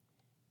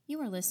You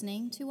are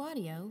listening to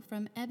audio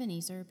from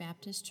Ebenezer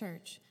Baptist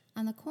Church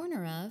on the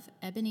corner of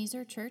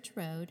Ebenezer Church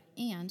Road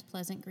and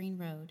Pleasant Green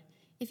Road.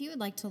 If you would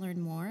like to learn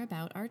more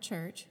about our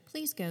church,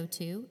 please go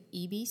to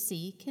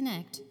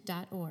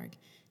ebcconnect.org.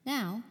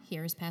 Now,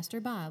 here is Pastor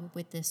Bob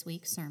with this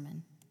week's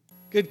sermon.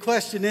 Good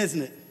question,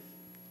 isn't it?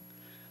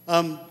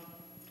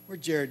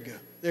 Where'd Jared go?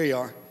 There you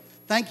are.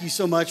 Thank you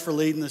so much for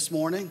leading this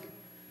morning.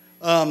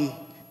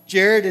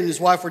 Jared and his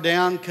wife were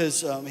down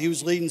because he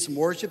was leading some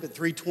worship at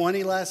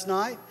 3:20 last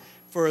night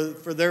for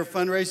their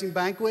fundraising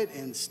banquet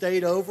and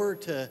stayed over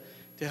to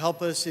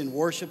help us in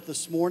worship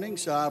this morning.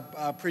 So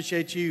I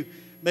appreciate you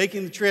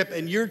making the trip.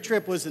 And your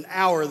trip was an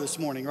hour this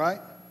morning,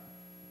 right?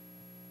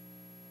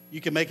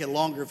 You can make it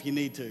longer if you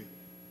need to.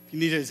 If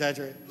you need to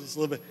exaggerate just a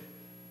little bit.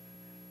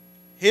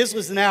 His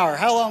was an hour.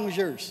 How long was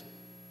yours?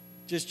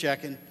 Just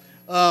checking.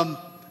 I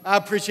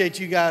appreciate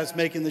you guys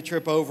making the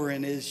trip over,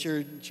 and is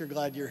sure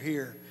glad you're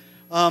here.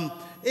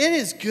 It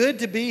is good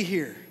to be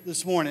here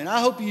this morning.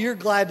 I hope you're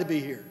glad to be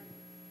here.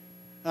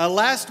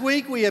 Last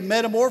week we had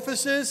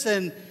Metamorphosis,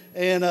 and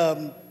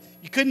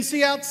you couldn't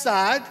see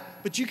outside,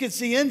 but you could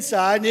see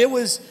inside.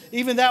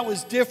 And that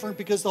was different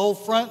because the whole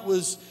front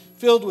was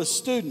filled with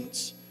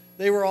students.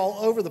 They were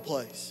all over the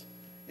place.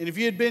 And if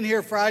you had been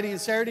here Friday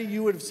and Saturday,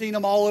 you would have seen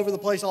them all over the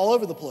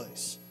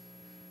place.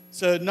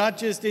 So not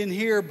just in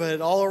here, but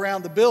all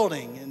around the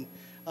building. And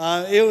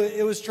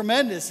it was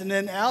tremendous. And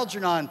then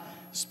Algernon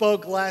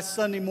spoke last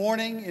Sunday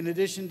morning, in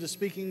addition to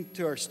speaking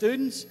to our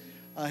students.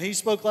 He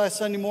spoke last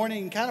Sunday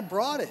morning and kind of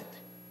brought it.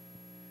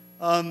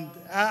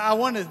 I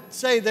want to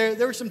say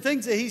there were some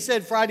things that he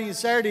said Friday and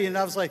Saturday, and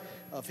I was like,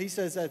 oh, if he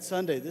says that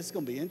Sunday, this is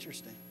going to be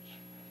interesting.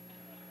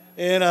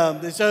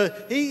 And so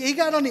he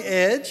got on the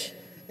edge,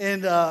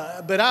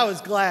 but I was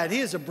glad.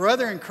 He is a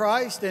brother in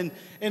Christ, and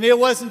it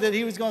wasn't that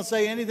he was going to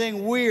say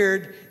anything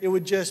weird. It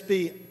would just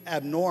be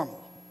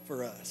abnormal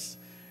for us.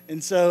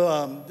 And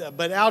so,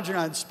 but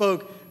Algernon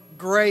spoke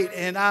great,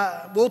 and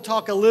we'll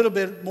talk a little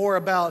bit more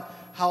about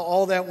how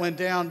all that went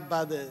down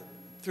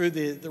through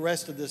the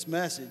rest of this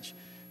message.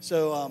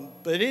 So,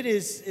 but it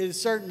is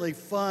certainly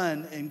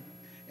fun,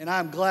 and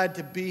I'm glad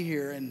to be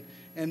here.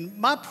 And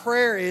my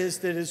prayer is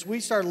that as we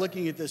start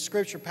looking at this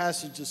scripture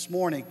passage this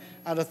morning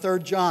out of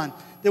 3 John,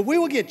 that we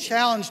will get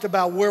challenged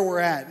about where we're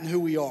at and who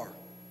we are.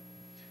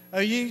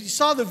 You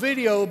saw the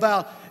video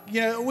about,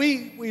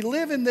 we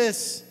live in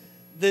this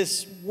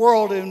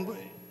world and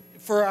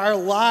for our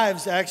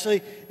lives, actually,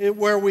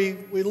 where we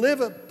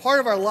live a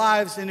part of our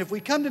lives, and if we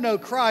come to know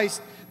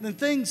Christ, then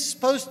things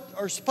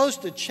are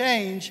supposed to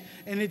change,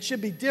 and it should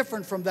be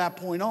different from that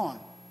point on.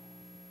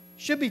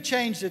 It should be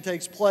change that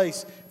takes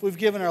place if we've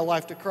given our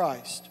life to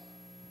Christ.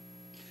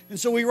 And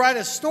so we write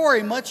a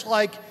story much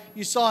like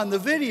you saw in the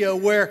video,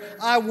 where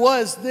I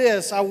was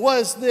this, and I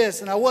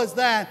was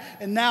that,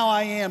 and now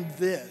I am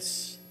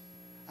this.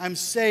 I'm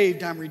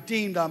saved, I'm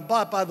redeemed, I'm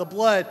bought by the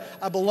blood,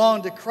 I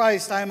belong to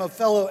Christ, I am a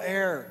fellow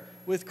heir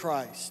with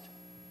Christ.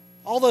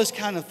 All those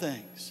kind of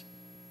things.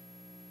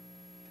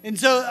 And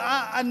so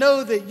I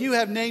know that you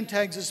have name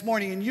tags this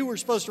morning, and you were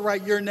supposed to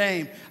write your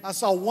name. I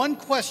saw one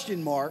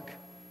question mark,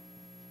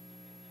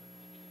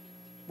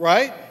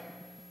 right?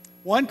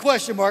 One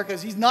question mark,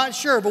 because he's not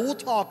sure, but we'll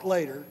talk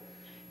later.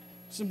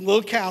 Some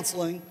little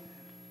counseling.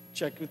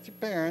 Check with your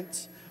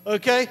parents.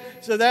 Okay,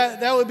 so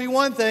that would be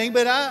one thing,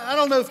 but I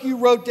don't know if you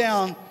wrote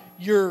down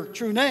your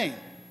true name.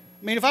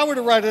 I mean, if I were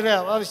to write it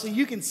out, obviously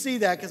you can see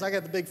that because I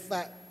got the big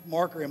fat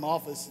marker in my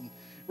office and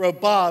wrote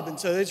Bob, and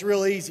so it's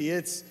real easy.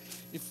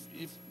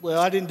 Well,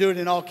 I didn't do it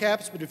in all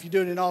caps, but if you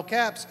do it in all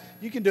caps,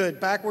 you can do it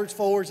backwards,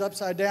 forwards,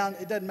 upside down.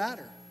 It doesn't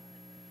matter.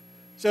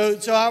 So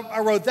I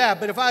wrote that,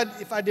 but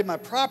if I did my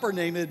proper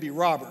name, it'd be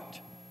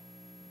Robert,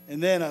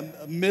 and then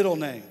a middle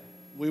name.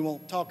 We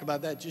won't talk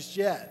about that just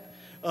yet,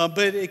 but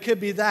it could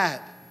be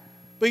that.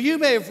 But you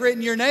may have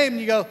written your name,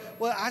 and you go,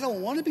 well, I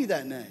don't want to be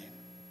that name.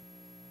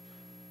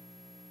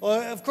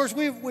 Well, of course,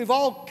 we've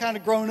all kind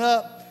of grown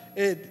up.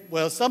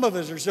 Some of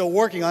us are still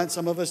working on it.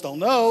 Some of us don't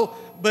know.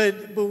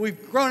 But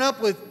we've grown up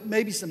with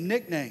maybe some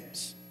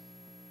nicknames.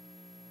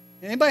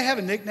 Anybody have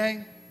a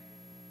nickname?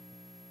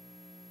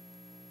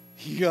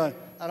 You go,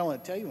 I don't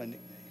want to tell you my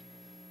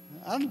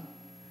nickname.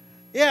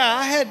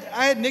 I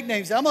had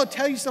nicknames. I'm going to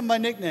tell you some of my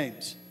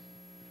nicknames.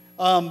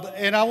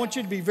 And I want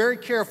you to be very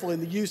careful in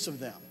the use of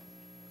them.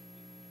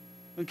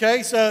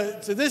 Okay,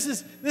 so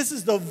this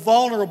is the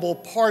vulnerable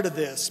part of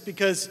this,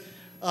 because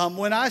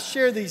when I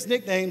share these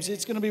nicknames,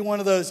 it's going to be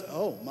one of those,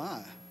 oh my.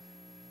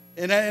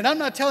 And I'm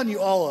not telling you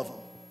all of them,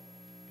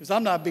 because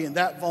I'm not being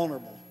that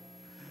vulnerable.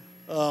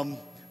 But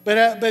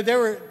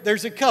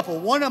there's a couple.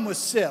 One of them was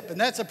Sip, and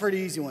that's a pretty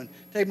easy one.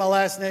 Take my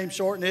last name,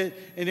 shorten it,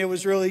 and it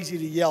was real easy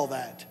to yell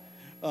that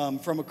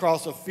from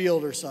across a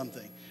field or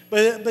something.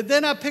 But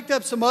then I picked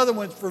up some other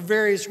ones for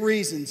various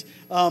reasons.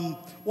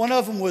 One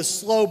of them was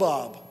Slow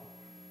Bob.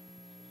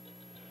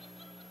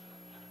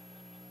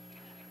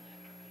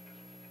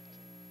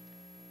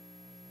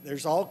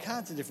 There's all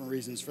kinds of different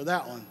reasons for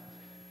that one.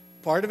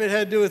 Part of it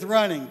had to do with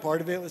running. Part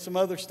of it was some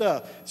other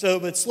stuff.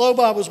 But Slow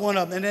Bob was one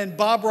of them. And then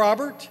Bob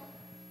Robert.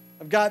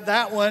 I've got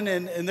that one,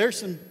 and there's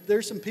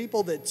some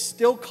people that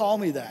still call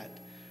me that.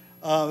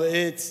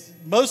 It's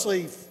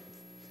mostly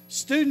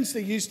students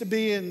that used to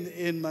be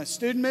in my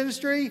student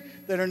ministry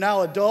that are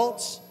now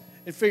adults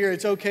and figure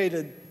it's okay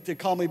to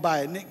call me by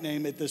a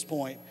nickname at this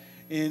point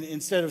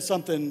instead of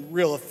something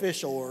real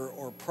official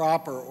or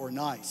proper or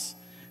nice.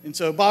 And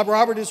so Bob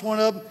Robert is one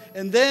of them.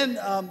 And then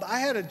I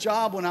had a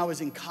job when I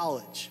was in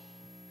college.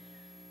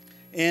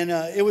 And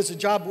it was a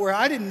job where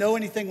I didn't know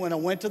anything when I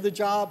went to the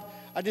job.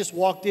 I just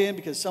walked in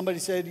because somebody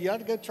said, you ought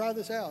to go try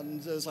this out.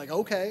 And I was like,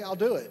 okay, I'll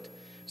do it.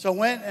 So I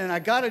went and I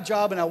got a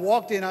job and I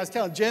walked in. I was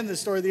telling Jen this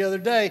story the other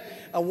day.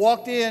 I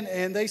walked in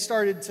and they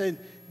started saying,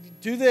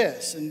 do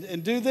this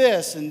and do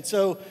this. And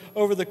so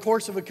over the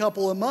course of a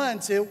couple of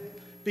months,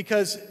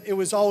 because it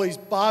was always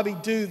Bobby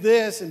do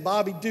this and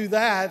Bobby do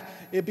that,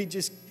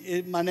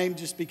 my name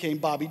just became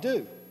Bobby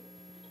Do.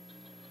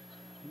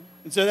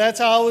 And so that's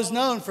how I was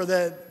known for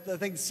I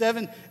think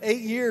 7-8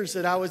 years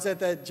that I was at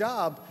that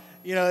job.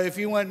 You know, if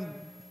you went,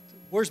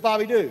 where's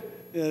Bobby Do?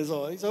 He's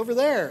over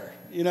there.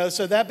 You know,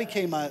 so that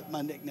became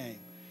my nickname.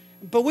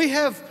 But we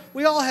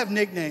all have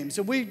nicknames,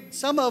 and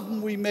some of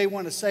them we may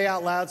want to say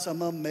out loud,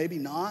 some of them maybe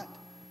not.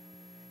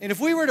 And if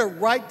we were to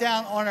write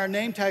down on our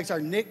name tags our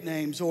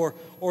nicknames or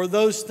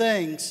those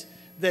things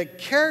that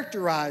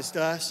characterized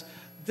us,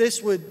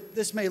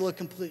 this may look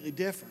completely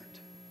different.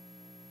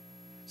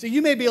 So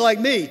you may be like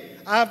me.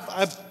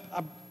 I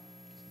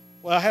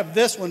have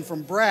this one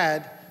from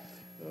Brad.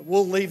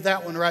 We'll leave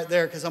that one right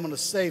there because I'm going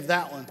to save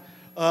that one.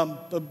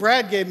 But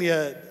Brad gave me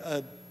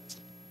a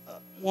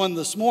one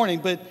this morning,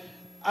 but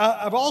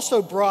I've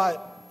also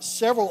brought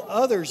several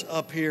others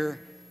up here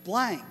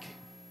blank,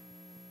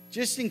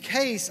 just in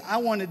case I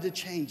wanted to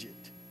change it.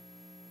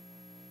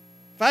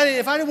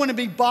 If I didn't want to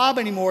be Bob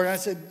anymore, and I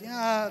said,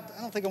 yeah,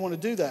 I don't think I want to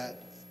do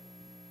that.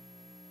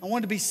 I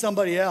want to be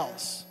somebody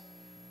else.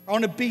 I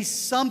want to be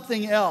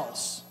something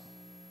else.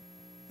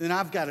 Then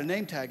I've got a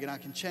name tag and I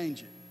can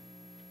change it.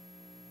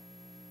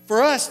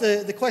 For us,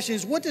 the question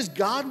is, what does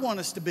God want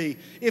us to be?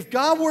 If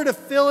God were to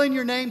fill in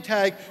your name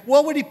tag,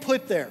 what would He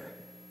put there?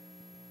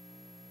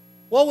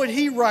 What would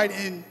He write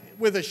in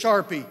with a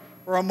Sharpie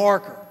or a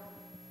marker?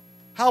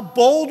 How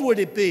bold would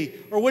it be?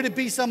 Or would it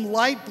be some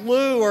light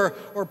blue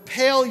or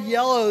pale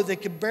yellow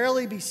that could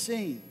barely be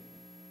seen?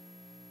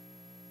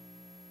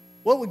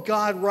 What would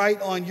God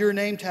write on your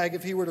name tag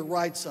if He were to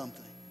write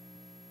something?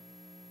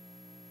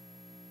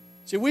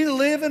 See, we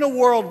live in a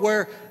world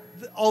where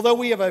although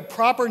we have a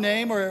proper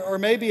name or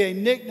maybe a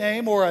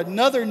nickname or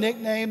another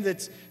nickname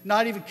that's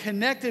not even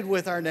connected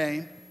with our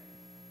name,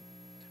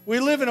 we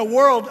live in a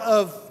world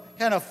of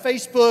kind of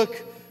Facebook,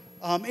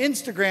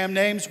 Instagram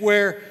names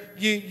where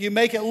you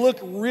make it look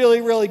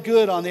really, really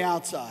good on the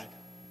outside.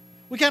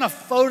 We kind of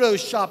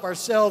Photoshop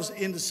ourselves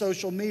into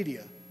social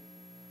media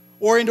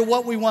or into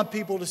what we want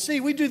people to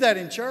see. We do that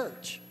in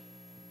church.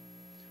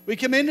 We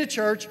come into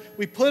church,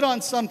 we put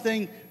on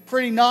something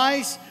pretty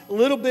nice, a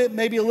little bit,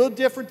 maybe a little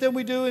different than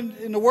we do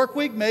in the work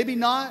week, maybe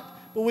not.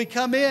 But we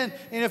come in,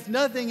 and if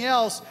nothing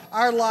else,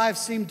 our lives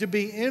seem to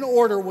be in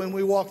order when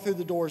we walk through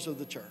the doors of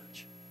the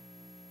church.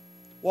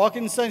 Walk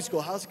into Sunday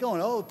school, how's it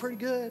going? Oh, pretty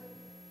good.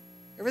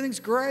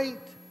 Everything's great.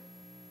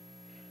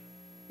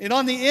 And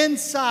on the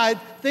inside,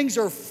 things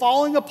are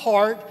falling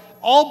apart,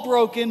 all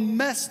broken,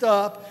 messed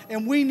up,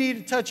 and we need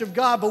a touch of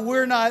God, but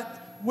we're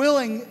not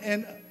willing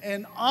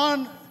and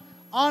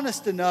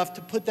honest enough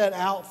to put that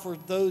out for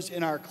those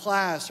in our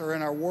class or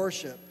in our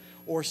worship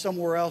or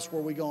somewhere else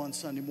where we go on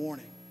Sunday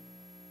morning.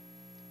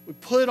 We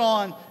put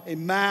on a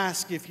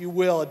mask, if you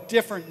will, a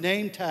different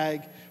name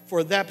tag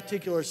for that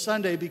particular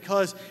Sunday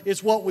because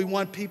it's what we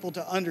want people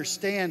to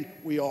understand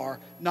we are,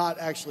 not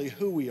actually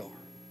who we are.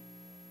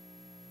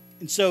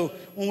 And so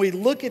when we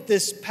look at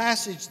this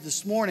passage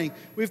this morning,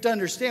 we have to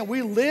understand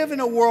we live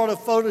in a world of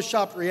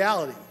Photoshop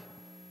reality.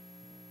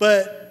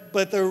 But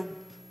the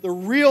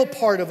real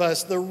part of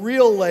us, the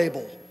real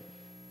label,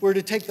 we're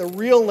to take the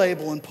real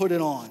label and put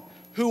it on.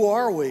 Who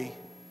are we?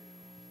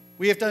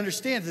 We have to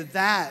understand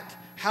that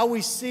how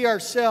we see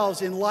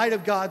ourselves in light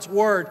of God's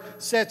Word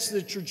sets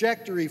the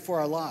trajectory for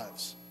our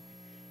lives.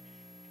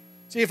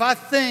 See, if I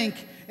think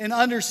and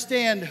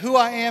understand who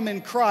I am in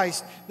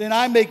Christ, then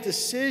I make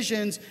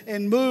decisions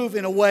and move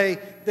in a way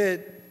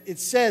that it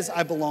says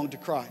I belong to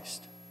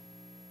Christ.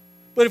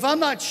 But if I'm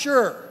not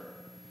sure,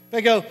 if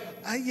I go,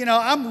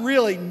 I'm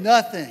really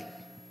nothing,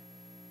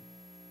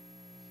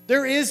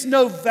 there is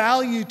no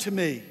value to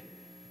me,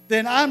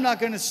 then I'm not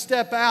going to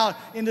step out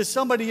into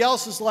somebody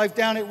else's life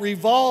down at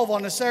Revolve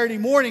on a Saturday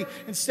morning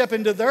and step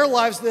into their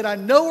lives that I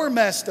know are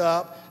messed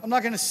up. I'm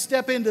not going to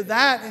step into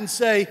that and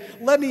say,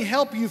 let me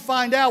help you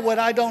find out what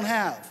I don't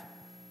have.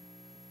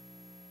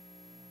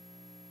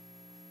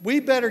 We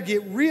better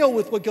get real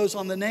with what goes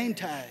on the name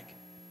tag.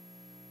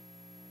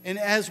 And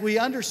as we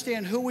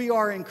understand who we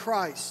are in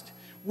Christ,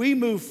 we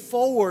move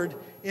forward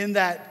in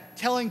that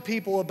telling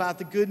people about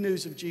the good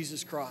news of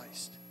Jesus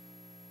Christ.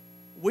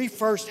 We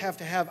first have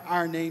to have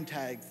our name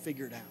tag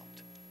figured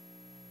out.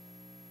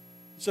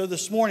 So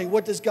this morning,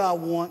 what does God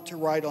want to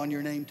write on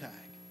your name tag?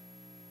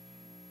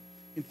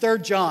 In 3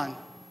 John,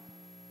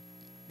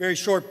 Very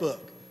short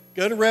book.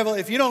 Go to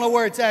if you don't know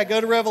where it's at,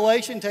 go to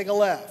Revelation, take a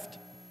left.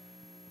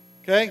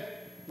 Okay?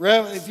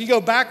 If you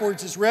go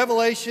backwards, it's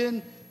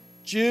Revelation,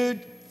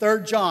 Jude,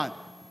 3 John.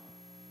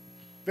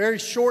 Very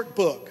short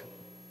book.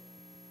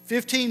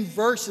 15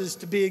 verses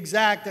to be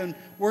exact, and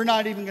we're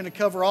not even going to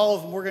cover all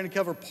of them. We're going to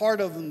cover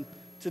part of them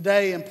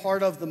today and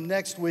part of them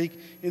next week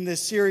in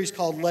this series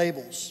called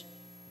Labels.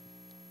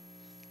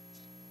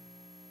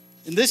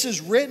 And this is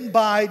written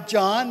by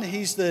John.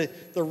 He's the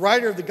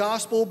writer of the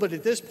gospel, but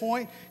at this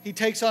point, he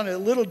takes on a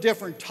little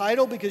different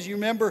title because you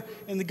remember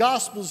in the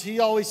gospels, he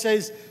always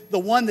says, the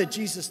one that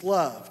Jesus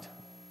loved.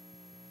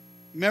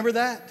 Remember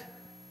that?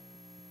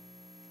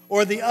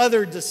 Or the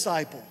other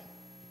disciple.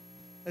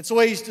 That's the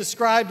way he's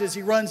described as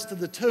he runs to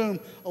the tomb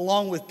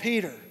along with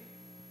Peter,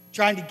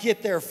 trying to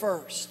get there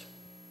first.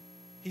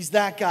 He's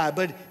that guy.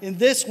 But in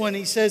this one,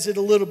 he says it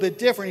a little bit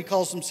different. He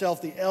calls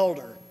himself the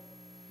elder.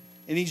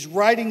 And he's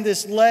writing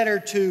this letter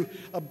to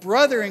a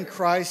brother in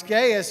Christ,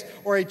 Gaius,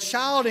 or a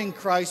child in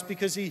Christ,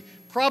 because he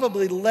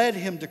probably led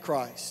him to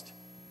Christ.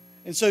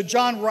 And so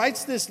John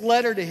writes this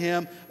letter to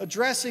him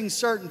addressing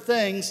certain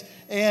things,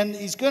 and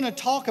he's going to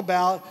talk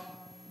about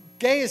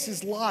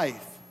Gaius'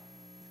 life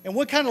and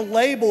what kind of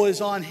label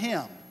is on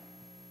him.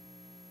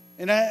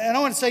 And I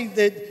want to say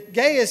that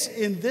Gaius,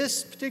 in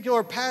this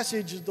particular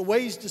passage, the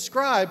way he's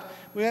described,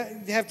 we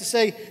have to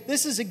say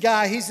this is a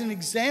guy, he's an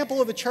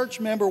example of a church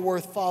member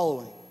worth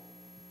following.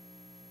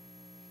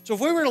 So if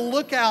we were to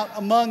look out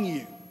among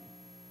you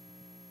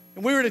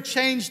and we were to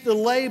change the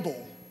label,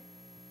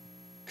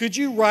 could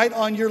you write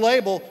on your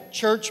label,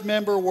 church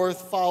member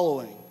worth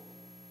following?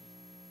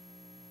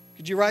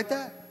 Could you write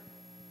that?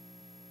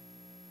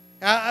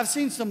 I've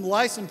seen some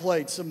license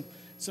plates,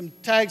 some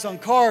tags on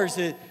cars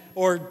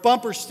or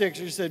bumper stickers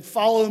that said,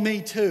 follow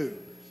me too,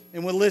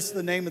 and would list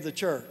the name of the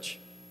church.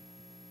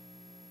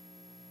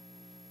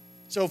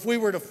 So if we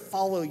were to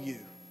follow you,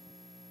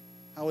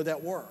 how would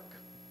that work?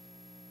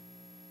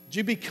 Would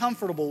you be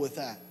comfortable with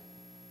that?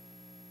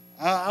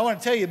 I want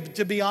to tell you,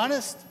 to be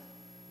honest,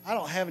 I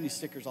don't have any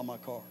stickers on my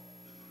car.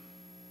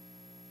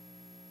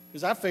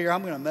 Because I figure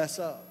I'm going to mess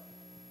up.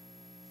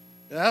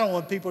 And I don't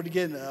want people to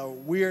get a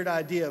weird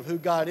idea of who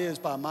God is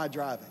by my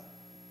driving.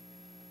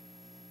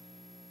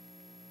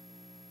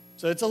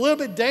 So it's a little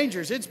bit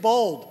dangerous. It's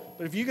bold.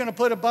 But if you're going to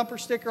put a bumper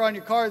sticker on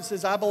your car that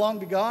says, I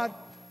belong to God,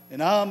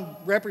 and I'm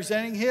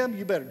representing Him,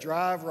 you better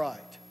drive right.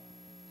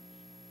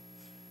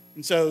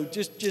 And so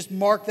just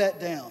mark that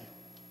down.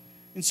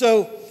 And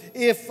so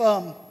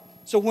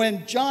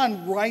when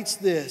John writes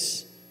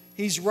this,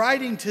 he's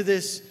writing to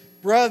this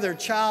brother,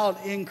 child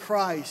in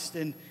Christ,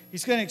 and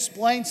he's going to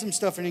explain some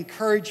stuff and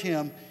encourage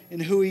him in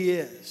who he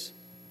is.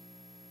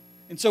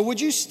 And so would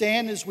you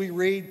stand as we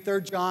read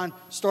 3 John,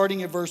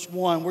 starting at verse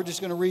 1. We're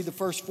just going to read the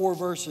first 4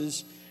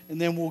 verses,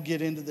 and then we'll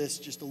get into this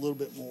just a little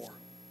bit more.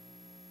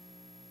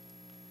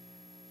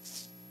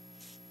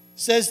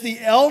 It says, the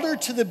elder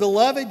to the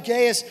beloved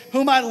Gaius,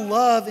 whom I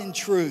love in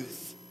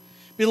truth.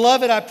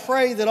 Beloved, I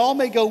pray that all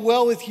may go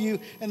well with you,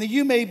 and that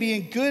you may be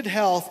in good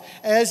health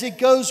as it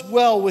goes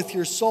well with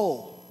your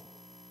soul.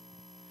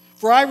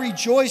 For I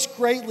rejoiced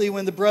greatly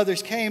when the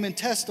brothers came and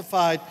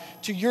testified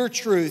to your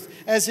truth,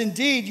 as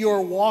indeed you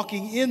are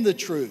walking in the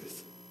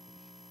truth.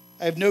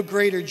 I have no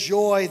greater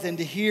joy than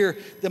to hear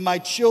that my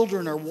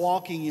children are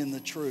walking in the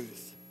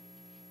truth.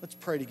 Let's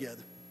pray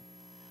together.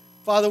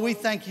 Father, we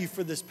thank you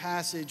for this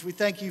passage. We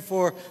thank you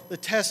for the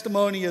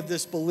testimony of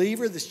this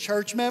believer, this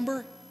church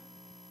member,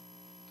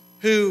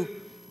 who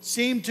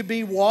seemed to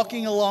be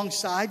walking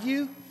alongside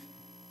you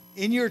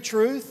in your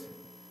truth.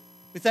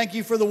 We thank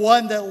you for the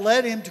one that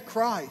led him to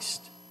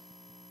Christ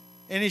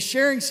and is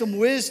sharing some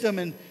wisdom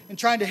and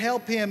trying to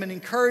help him and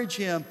encourage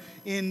him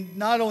in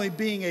not only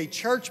being a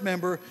church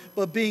member,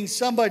 but being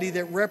somebody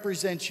that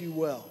represents you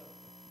well.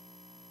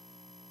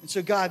 And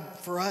so, God,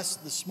 for us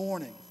this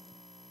morning,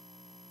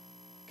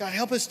 God,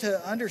 help us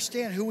to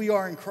understand who we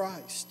are in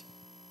Christ.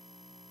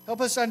 Help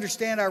us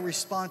understand our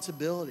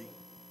responsibility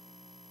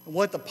and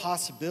what the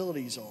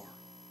possibilities are.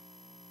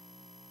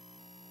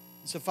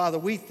 And so, Father,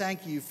 we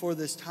thank you for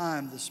this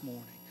time this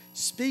morning.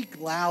 Speak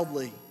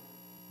loudly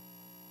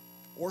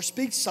or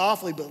speak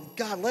softly, but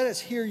God, let us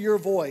hear your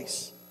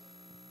voice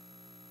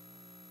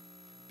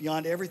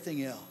beyond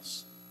everything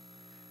else.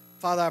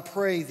 Father, I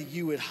pray that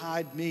you would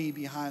hide me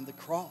behind the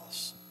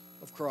cross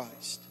of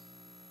Christ,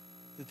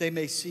 that they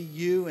may see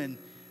you and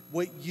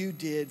what you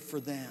did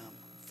for them,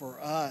 for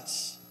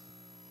us,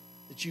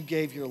 that you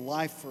gave your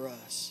life for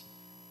us.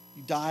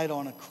 You died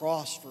on a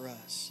cross for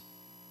us,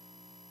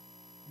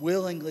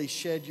 willingly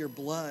shed your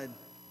blood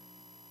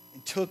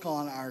and took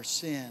on our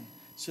sin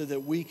so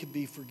that we could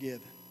be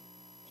forgiven.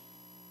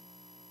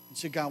 And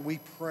so, God, we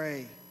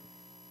pray,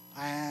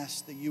 I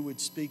ask that you would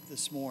speak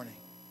this morning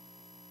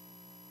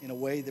in a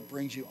way that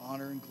brings you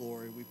honor and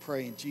glory. We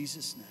pray in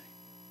Jesus'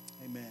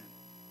 name. Amen.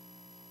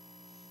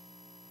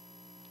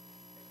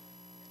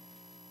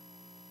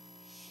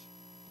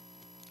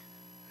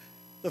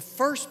 The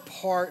first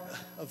part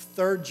of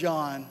 3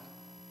 John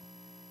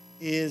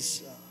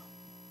is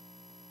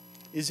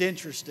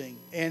interesting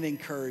and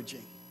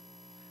encouraging.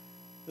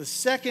 the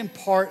second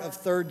part of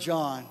 3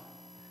 John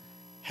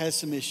has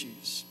some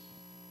issues.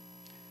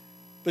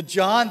 But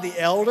John, the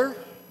elder,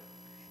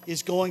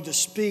 is going to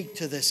speak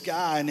to this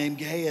guy named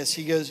Gaius.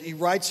 He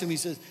writes to him, he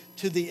says,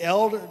 to the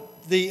elder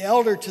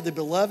to the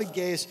beloved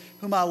Gaius,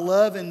 whom I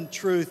love in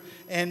truth.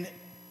 And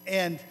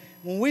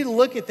when we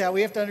look at that,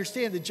 we have to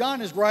understand that John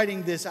is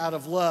writing this out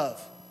of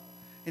love.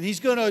 And he's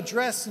going to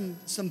address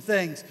some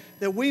things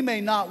that we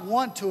may not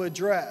want to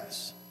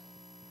address.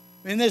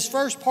 In this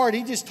first part,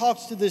 he just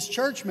talks to this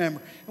church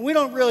member. And we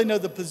don't really know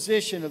the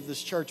position of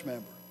this church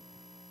member.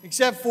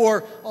 Except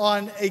for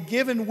on a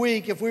given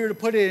week, if we were to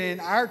put it in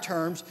our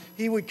terms,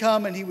 he would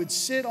come and he would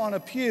sit on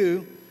a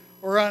pew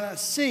or on a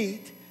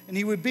seat, and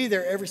he would be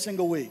there every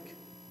single week.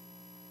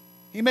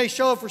 He may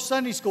show up for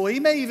Sunday school. He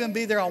may even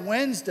be there on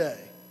Wednesday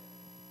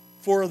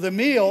for the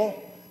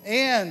meal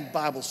and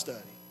Bible study.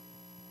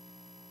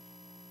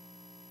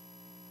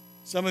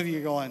 Some of you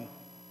are going,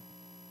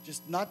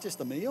 not just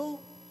a meal?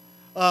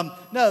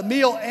 No,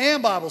 meal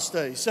and Bible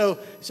study. So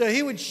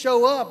he would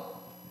show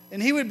up,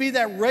 and he would be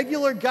that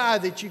regular guy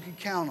that you could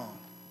count on.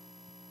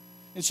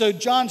 And so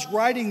John's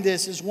writing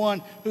this as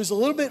one who's a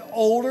little bit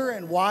older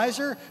and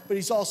wiser, but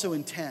he's also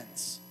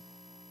intense.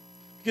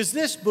 Because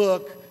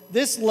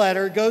this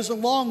letter goes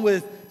along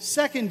with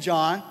 2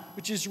 John,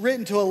 which is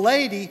written to a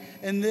lady,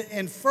 and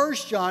 1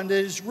 John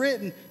that is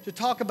written to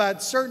talk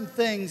about certain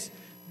things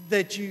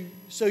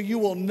so you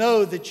will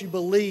know that you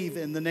believe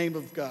in the name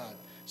of God,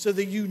 so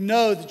that you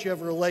know that you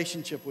have a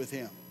relationship with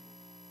Him.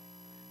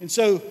 And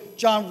so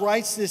John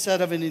writes this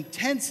out of an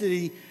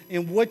intensity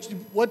in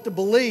what to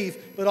believe,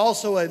 but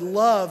also a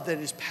love that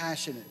is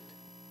passionate.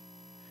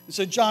 And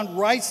so John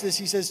writes this.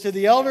 He says, to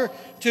the elder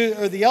to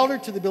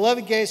the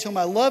beloved Gaius, whom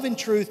I love in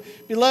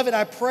truth, beloved,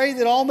 I pray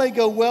that all may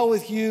go well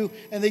with you,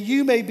 and that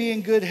you may be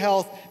in good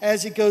health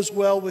as it goes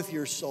well with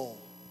your soul.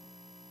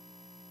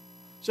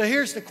 So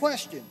here's the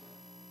question.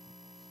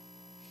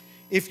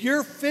 If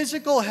your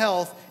physical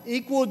health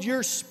equaled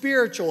your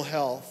spiritual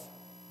health,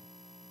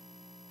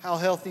 how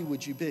healthy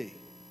would you be?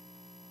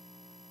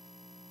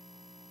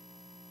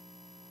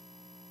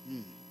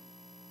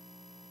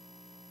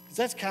 Because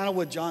that's kind of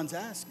what John's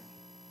asking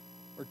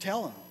or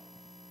telling him.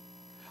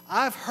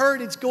 I've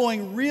heard it's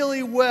going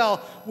really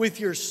well with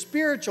your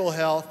spiritual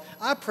health.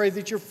 I pray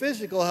that your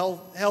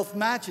physical health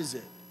matches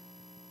it.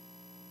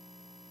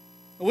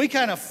 And we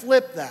kind of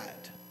flip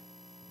that.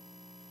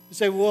 We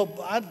say, well,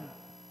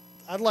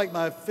 I'd like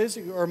my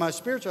physical or my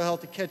spiritual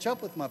health to catch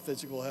up with my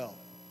physical health.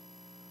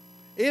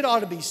 It ought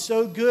to be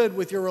so good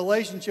with your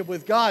relationship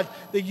with God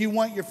that you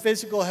want your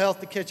physical health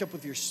to catch up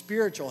with your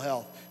spiritual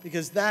health,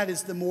 because that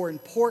is the more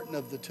important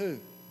of the two.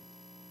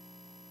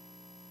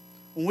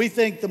 When we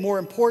think the more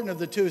important of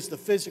the two is the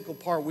physical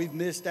part, we've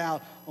missed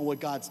out on what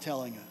God's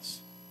telling us.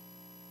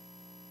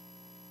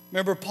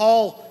 Remember,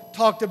 Paul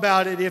talked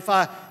about it. If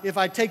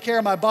I take care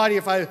of my body,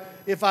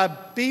 if I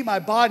beat my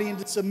body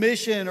into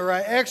submission, or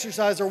I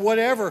exercise or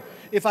whatever,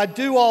 if I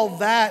do all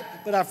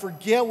that, but I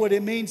forget what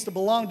it means to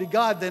belong to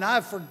God, then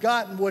I've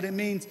forgotten what it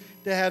means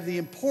to have the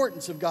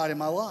importance of God in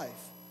my life.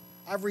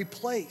 I've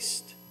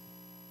replaced.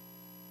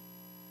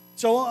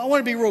 So I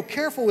want to be real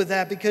careful with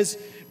that, because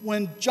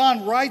when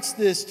John writes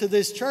this to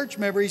this church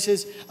member, he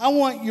says, I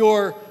want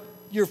your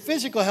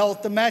physical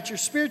health to match your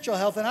spiritual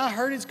health, and I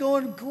heard it's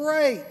going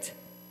great.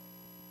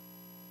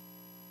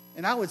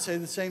 And I would say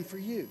the same for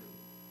you.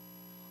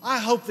 I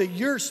hope that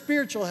your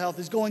spiritual health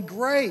is going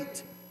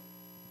great,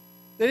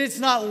 that it's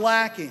not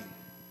lacking,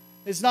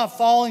 it's not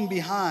falling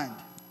behind.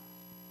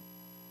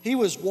 He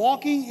was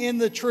walking in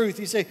the truth.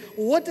 You say,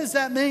 well, what does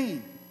that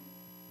mean?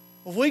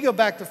 Well, if we go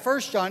back to 1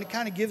 John, it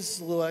kind of gives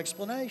us a little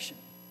explanation.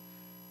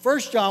 1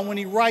 John, when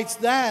he writes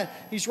that,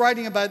 he's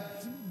writing about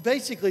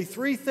basically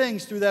 3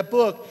 things through that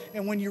book.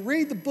 And when you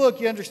read the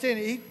book, you understand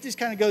it. He just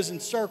kind of goes in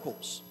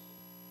circles.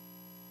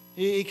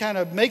 He kind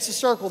of makes a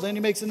circle, then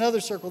he makes another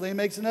circle, then he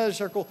makes another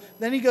circle,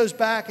 then he goes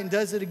back and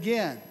does it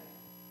again.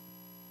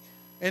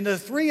 And the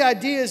 3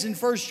 ideas in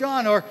 1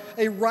 John are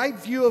a right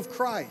view of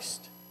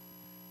Christ.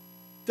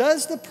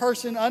 Does the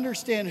person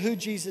understand who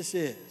Jesus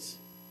is?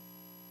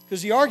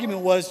 Because the argument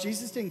was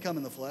Jesus didn't come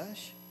in the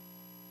flesh.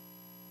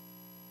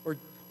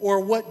 Or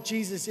what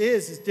Jesus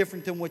is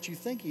different than what you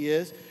think he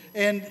is.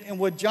 And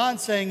what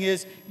John's saying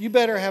is, you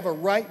better have a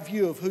right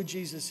view of who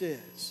Jesus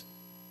is.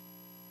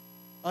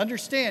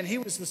 Understand, he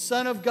was the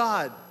Son of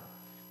God,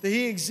 that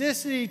he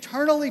existed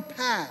eternally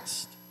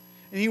past,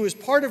 and he was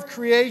part of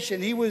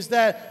creation. He was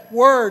that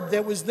Word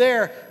that was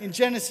there in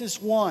Genesis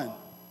 1.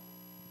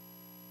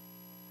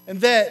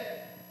 And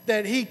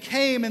that he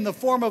came in the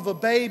form of a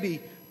baby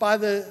by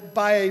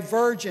a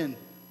virgin,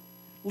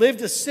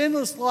 lived a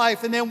sinless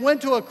life, and then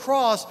went to a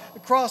cross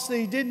that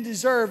he didn't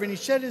deserve, and he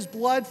shed his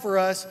blood for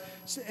us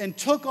and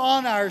took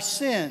on our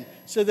sin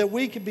so that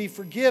we could be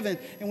forgiven,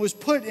 and was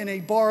put in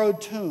a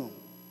borrowed tomb.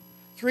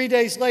 3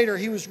 days later,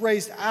 he was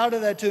raised out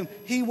of that tomb.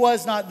 He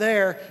was not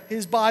there.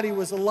 His body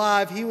was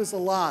alive. He was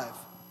alive.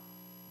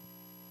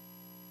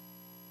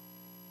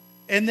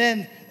 And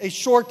then a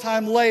short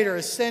time later,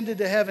 ascended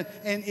to heaven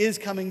and is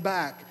coming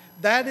back.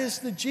 That is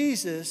the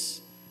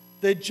Jesus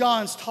that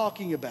John's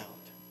talking about.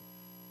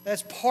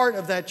 That's part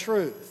of that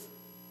truth.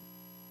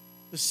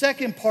 The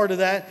second part of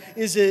that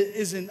is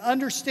an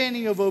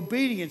understanding of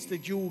obedience,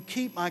 that you will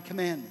keep my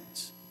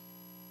commandments.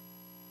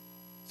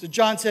 So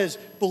John says,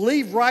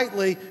 believe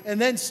rightly and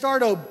then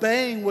start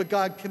obeying what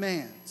God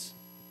commands.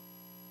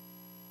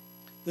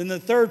 Then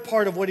the third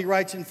part of what he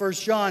writes in 1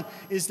 John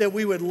is that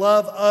we would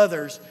love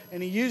others.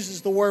 And he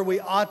uses the word we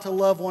ought to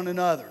love one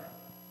another.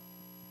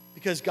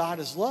 Because God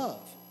is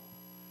love.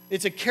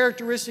 It's a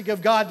characteristic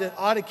of God that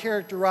ought to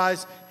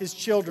characterize his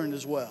children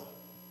as well.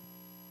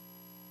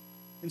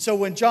 And so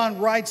when John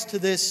writes to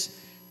this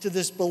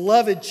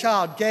beloved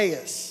child,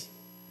 Gaius,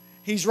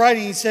 he's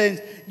writing, he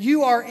says,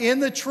 you are in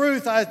the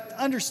truth. I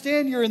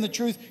understand you're in the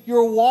truth.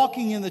 You're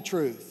walking in the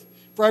truth.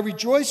 For I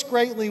rejoiced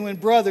greatly when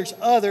brothers,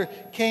 other,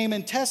 came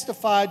and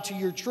testified to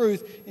your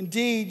truth.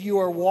 Indeed, you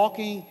are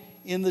walking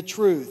in the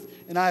truth.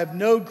 And I have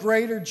no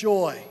greater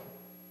joy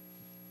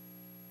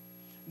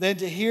than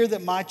to hear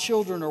that my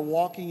children are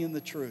walking in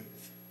the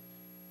truth.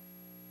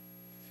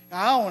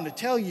 Now, I want to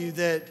tell you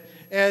that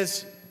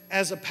as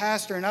a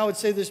pastor, and I would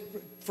say this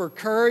for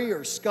Curry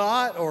or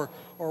Scott or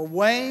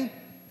Wayne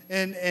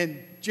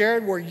and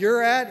Jared, where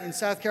you're at in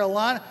South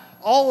Carolina,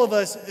 all of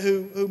us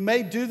who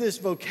may do this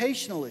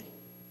vocationally,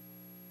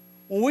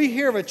 when we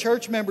hear of a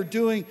church member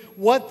doing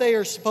what they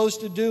are supposed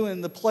to do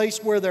in the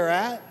place where they're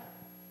at,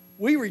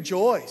 we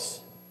rejoice.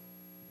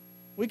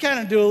 We kind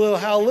of do a little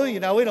hallelujah.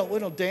 Now, we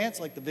don't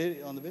dance like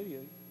on the video.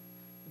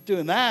 We're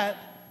doing that.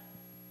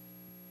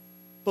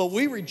 But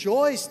we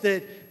rejoice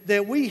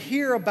that we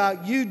hear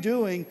about you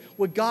doing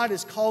what God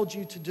has called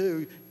you to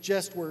do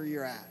just where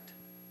you're at.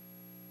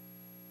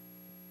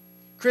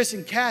 Chris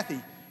and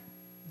Kathy,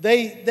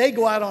 they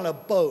go out on a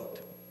boat.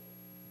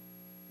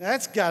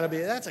 That's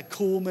a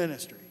cool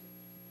ministry.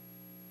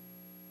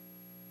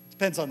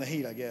 Depends on the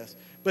heat, I guess.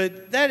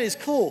 But that is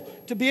cool,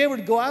 to be able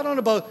to go out on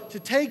a boat, to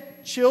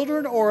take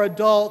children or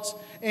adults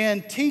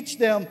and teach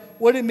them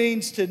what it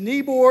means to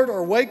kneeboard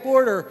or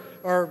wakeboard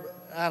or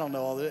I don't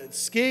know,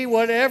 ski,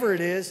 whatever it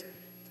is,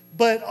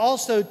 but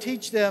also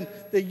teach them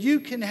that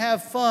you can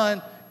have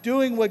fun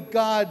doing what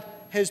God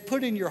has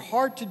put in your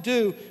heart to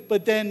do,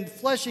 but then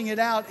fleshing it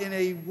out in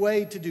a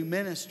way to do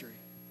ministry.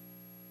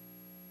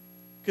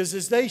 Because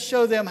as they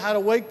show them how to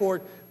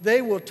wakeboard,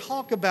 they will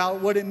talk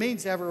about what it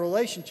means to have a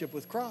relationship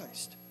with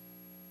Christ.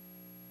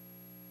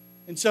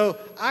 And so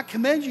I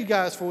commend you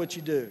guys for what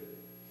you do.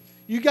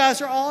 You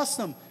guys are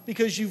awesome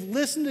because you've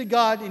listened to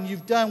God and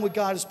you've done what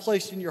God has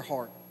placed in your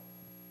heart.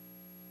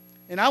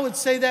 And I would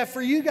say that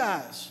for you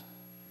guys.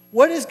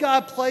 What has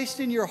God placed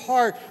in your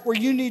heart where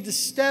you need to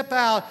step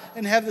out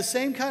and have the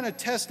same kind of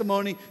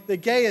testimony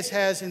that Gaius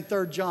has in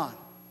 3 John?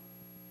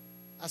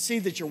 I see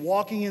that you're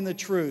walking in the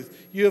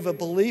truth. You have a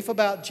belief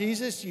about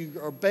Jesus. You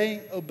are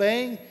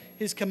obeying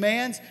his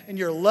commands, and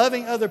you're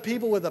loving other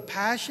people with a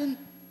passion.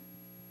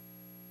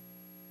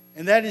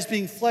 And that is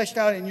being fleshed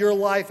out in your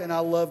life, and I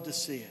love to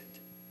see it.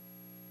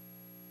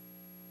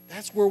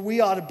 That's where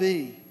we ought to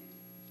be.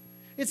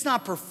 It's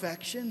not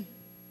perfection.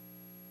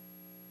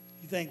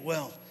 You think,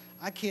 well,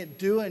 I can't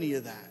do any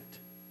of that.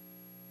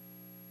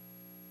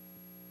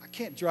 I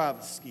can't drive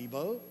a ski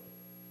boat.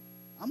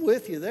 I'm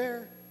with you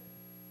there.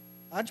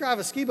 I drive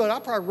a ski boat, I'll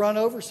probably run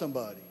over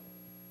somebody.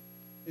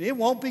 And it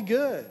won't be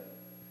good.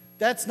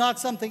 That's not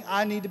something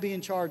I need to be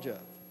in charge of.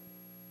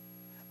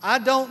 I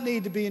don't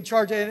need to be in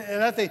charge.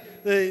 And I think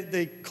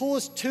the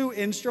coolest two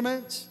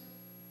instruments,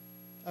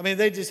 I mean,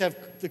 they just have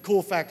the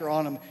cool factor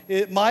on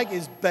them. Mike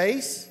is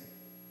bass.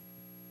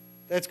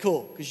 That's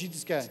cool because you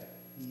just got,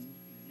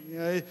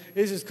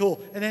 it's just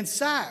cool. And then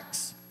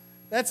sax.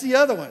 That's the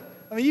other one.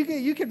 I mean,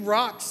 you can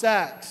rock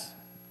sax.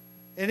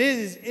 And it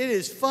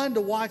is fun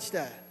to watch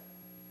that.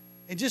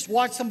 And just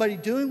watch somebody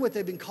doing what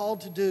they've been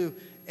called to do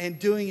and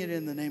doing it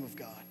in the name of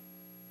God.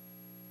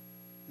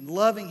 And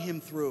loving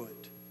him through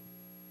it.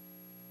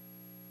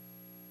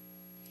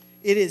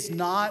 It is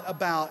not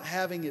about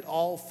having it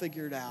all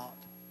figured out.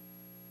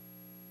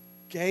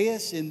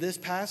 Gaius, in this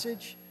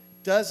passage,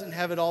 doesn't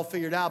have it all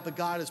figured out, but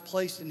God has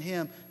placed in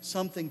him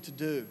something to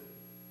do.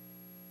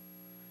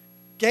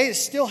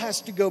 Gaius still has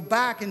to go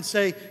back and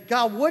say,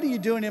 God, what are you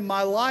doing in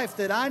my life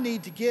that I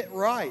need to get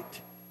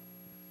right?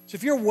 So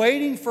if you're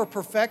waiting for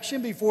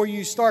perfection before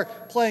you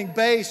start playing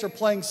bass or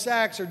playing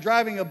sax or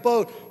driving a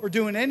boat or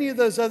doing any of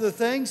those other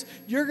things,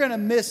 you're going to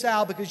miss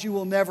out because you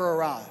will never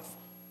arrive.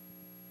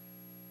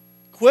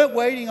 Quit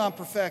waiting on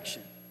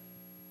perfection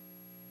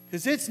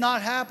because it's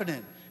not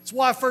happening. It's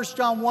why 1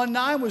 John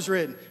 1:9 was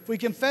written. If we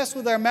confess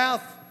with our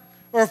mouth,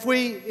 or if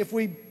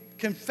we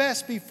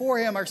confess before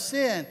him our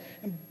sin,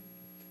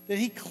 then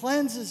he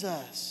cleanses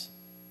us.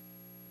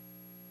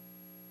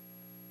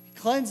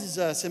 Cleanses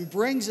us and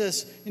brings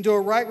us into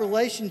a right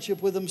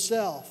relationship with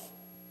himself.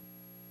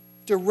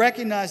 To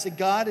recognize that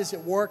God is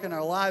at work in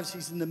our lives.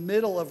 He's in the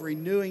middle of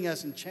renewing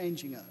us and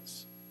changing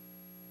us.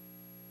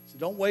 So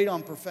don't wait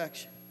on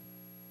perfection.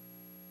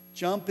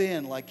 Jump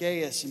in like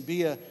Gaius and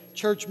be a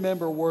church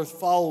member worth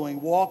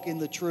following. Walk in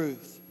the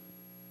truth.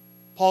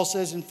 Paul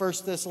says in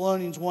 1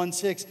 Thessalonians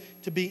 1:6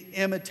 to be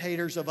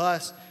imitators of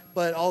us,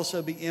 but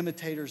also be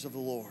imitators of the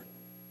Lord.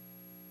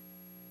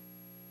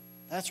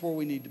 That's where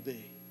we need to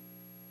be.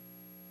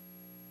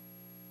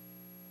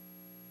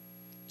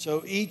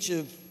 So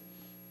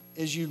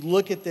as you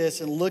look at this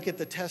and look at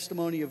the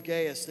testimony of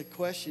Gaius, the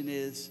question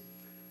is,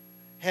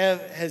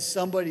 has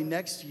somebody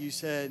next to you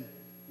said,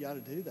 you ought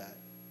to do that?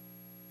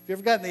 Have you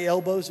ever gotten the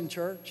elbows in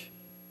church?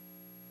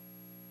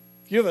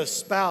 If you have a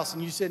spouse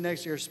and you sit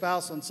next to your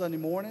spouse on Sunday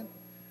morning,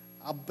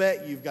 I'll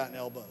bet you've gotten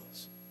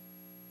elbows.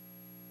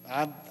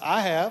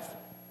 I have.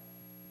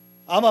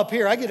 I'm up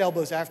here. I get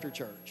elbows after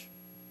church.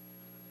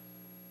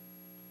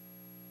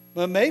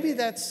 But maybe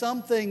that's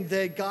something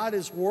that God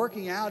is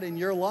working out in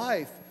your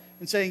life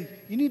and saying,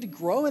 you need to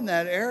grow in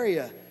that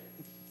area.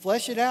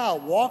 Flesh it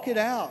out. Walk it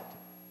out.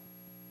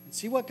 And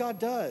see what God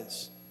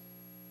does.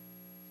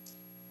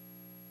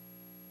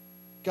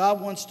 God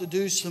wants to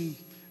do some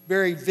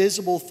very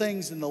visible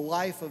things in the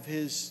life of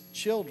His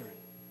children.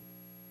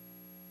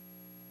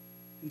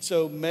 And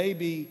so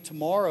maybe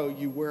tomorrow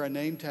you wear a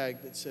name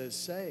tag that says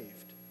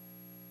saved.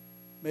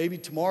 Maybe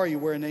tomorrow you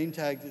wear a name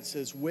tag that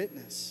says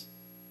witness.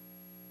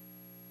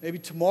 Maybe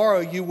tomorrow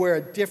you wear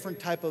a different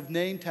type of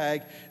name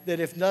tag that,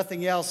 if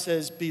nothing else,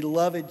 says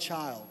beloved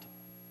child.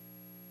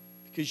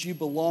 Because you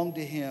belong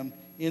to Him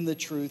in the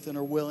truth and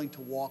are willing to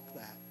walk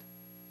that.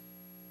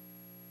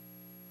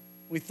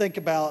 We think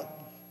about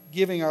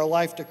giving our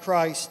life to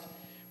Christ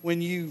when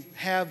you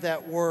have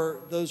that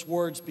word, those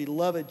words,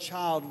 beloved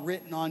child,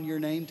 written on your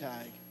name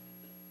tag.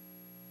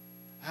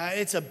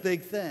 It's a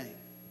big thing.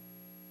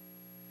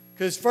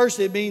 Because first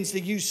it means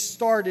that you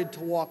started to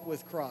walk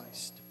with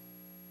Christ.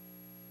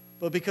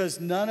 But because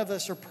none of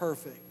us are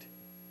perfect,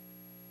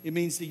 it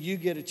means that you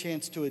get a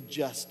chance to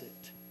adjust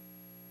it.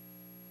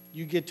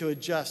 You get to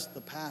adjust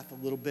the path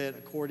a little bit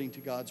according to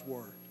God's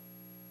Word.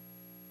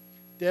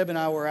 Deb and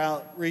I were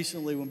out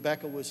recently when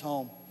Becca was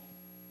home.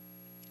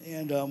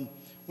 And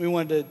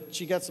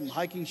she got some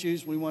hiking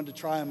shoes. We wanted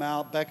to try them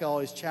out. Becca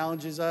always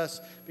challenges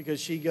us because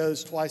she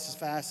goes twice as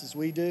fast as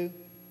we do.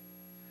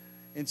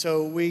 And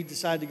so we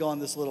decided to go on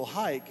this little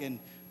hike. And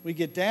we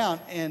get down,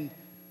 and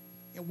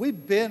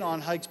we've been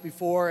on hikes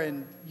before,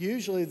 and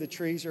usually the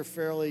trees are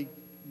fairly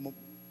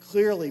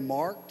clearly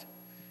marked.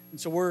 And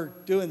so we're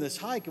doing this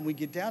hike, and we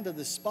get down to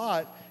this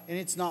spot, and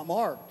it's not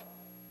marked.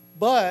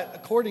 But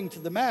according to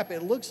the map,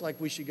 it looks like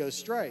we should go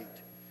straight.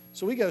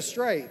 So we go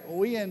straight. Well,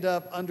 we end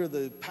up under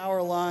the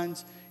power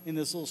lines in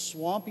this little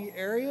swampy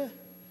area.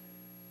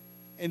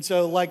 And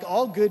so, like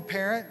all good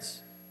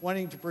parents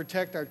wanting to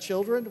protect our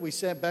children, we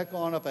sent Becca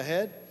on up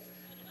ahead.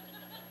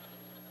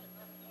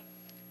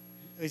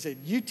 We said,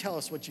 you tell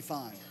us what you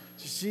find.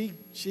 So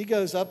she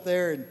goes up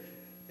there,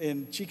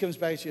 and she comes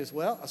back and she goes,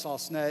 well, I saw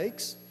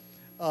snakes,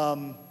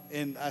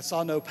 and I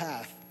saw no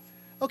path.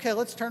 Okay,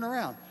 let's turn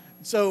around.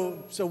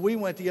 So we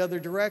went the other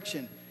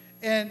direction.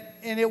 And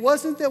it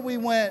wasn't that we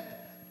went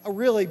a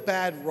really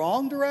bad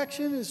wrong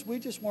direction, is we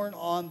just weren't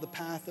on the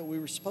path that we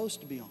were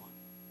supposed to be on.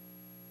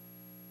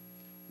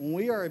 When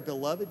we are a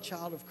beloved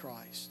child of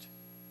Christ,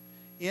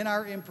 in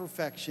our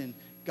imperfection,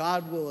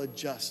 God will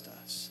adjust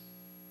us.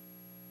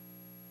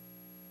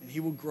 And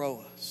He will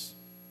grow us.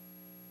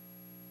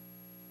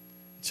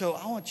 So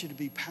I want you to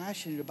be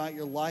passionate about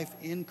your life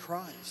in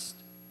Christ.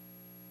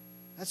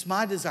 That's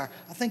my desire.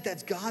 I think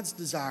that's God's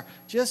desire.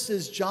 Just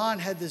as John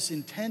had this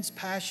intense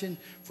passion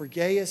for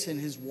Gaius and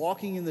his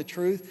walking in the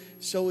truth,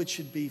 so it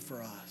should be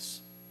for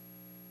us.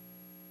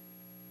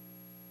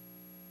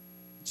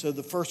 So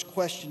the first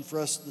question for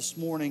us this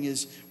morning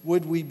is,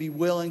 would we be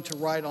willing to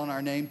write on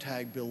our name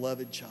tag,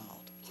 beloved child?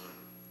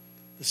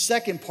 The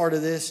second part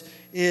of this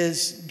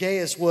is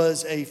Gaius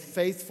was a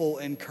faithful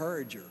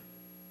encourager.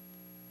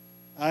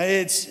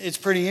 It's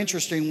pretty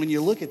interesting when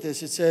you look at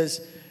this. It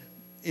says,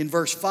 in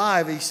verse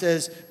 5, he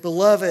says,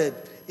 beloved,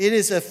 it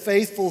is a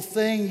faithful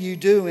thing you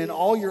do in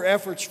all your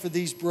efforts for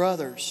these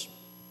brothers,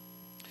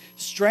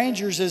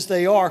 strangers as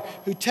they are,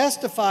 who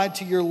testified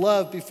to your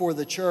love before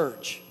the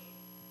church.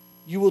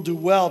 You will do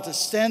well to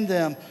send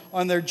them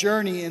on their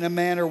journey in a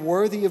manner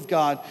worthy of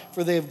God,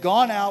 for they have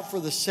gone out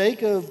for the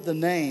sake of the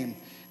name,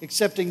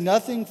 accepting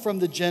nothing from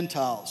the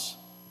Gentiles.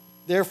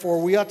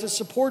 Therefore, we ought to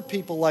support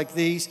people like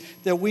these,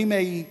 that we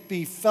may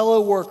be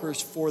fellow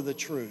workers for the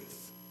truth.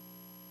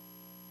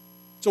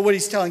 So what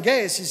he's telling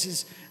Gaius, he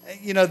says,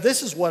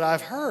 this is what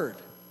I've heard.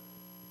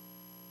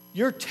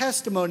 Your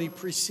testimony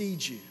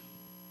precedes you.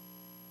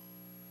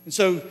 And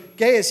so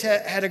Gaius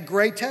had a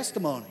great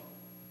testimony.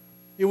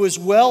 It was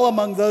well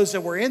among those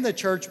that were in the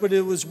church, but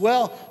it was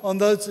well on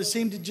those that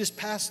seemed to just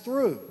pass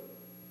through.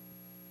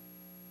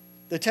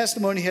 The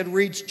testimony had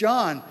reached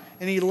John,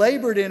 and he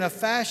labored in a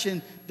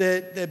fashion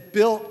that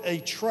built a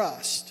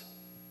trust.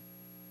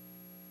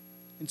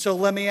 And so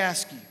let me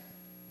ask you,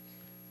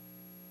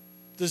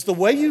 does the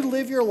way you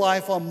live your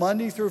life on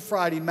Monday through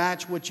Friday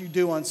match what you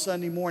do on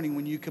Sunday morning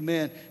when you come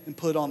in and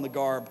put on the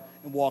garb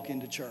and walk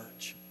into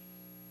church?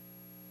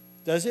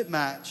 Does it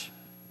match,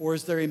 or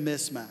is there a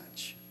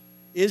mismatch?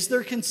 Is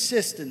there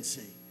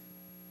consistency?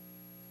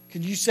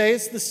 Can you say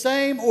it's the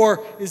same,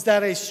 or is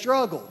that a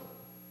struggle?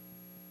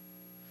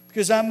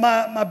 Because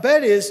my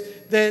bet is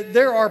that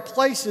there are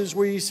places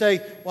where you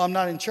say, well, I'm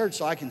not in church,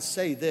 so I can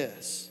say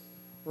this.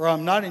 Or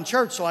I'm not in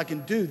church so I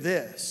can do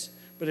this.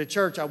 But at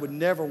church, I would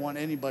never want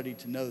anybody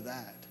to know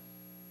that.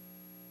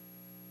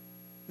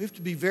 We have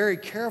to be very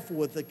careful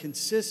with the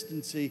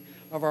consistency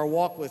of our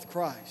walk with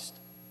Christ.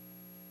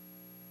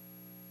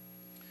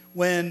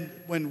 When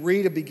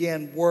Rita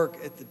began work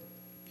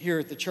here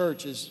at the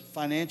church as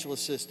financial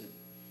assistant,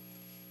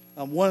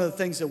 one of the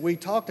things that we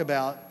talked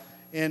about,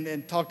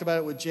 and talked about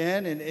it with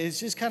Jen, and it's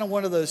just kind of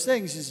one of those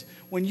things, is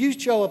when you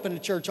show up in a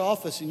church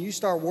office and you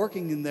start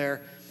working in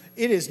there,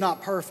 it is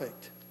not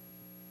perfect.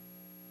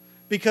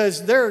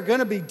 Because there are going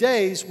to be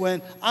days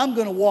when I'm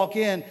going to walk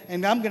in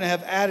and I'm going to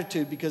have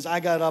attitude because I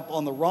got up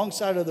on the wrong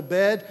side of the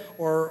bed,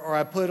 or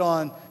I put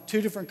on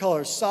 2 different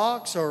color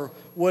socks, or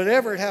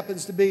whatever it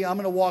happens to be. I'm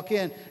going to walk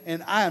in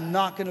and I am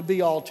not going to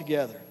be all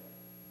together.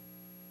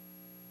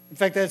 In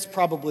fact, that's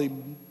probably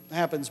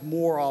happens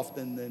more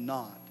often than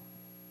not.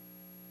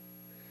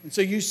 And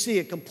so you see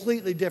a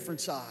completely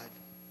different side.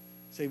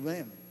 You say,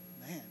 man,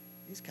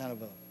 he's kind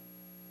of a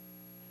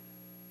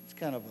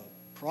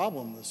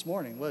problem this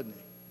morning, wasn't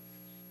he?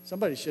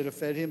 Somebody should have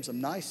fed him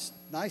some nice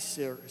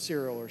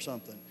cereal or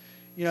something.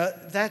 You know,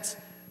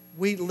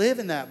 we live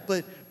in that.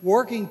 But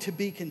working to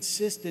be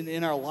consistent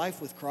in our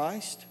life with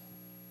Christ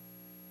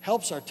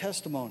helps our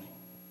testimony.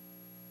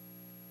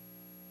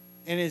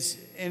 And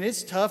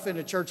it's tough in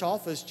a church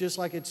office just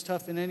like it's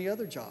tough in any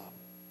other job.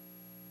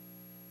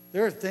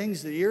 There are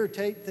things that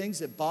irritate, things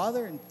that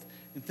bother,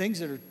 and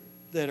things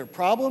that are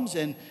problems.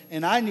 And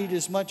I need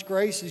as much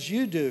grace as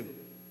you do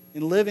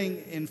in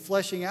living and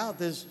fleshing out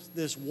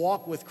this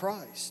walk with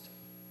Christ.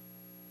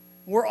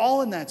 We're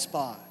all in that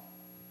spot.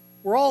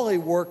 We're all a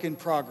work in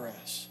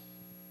progress.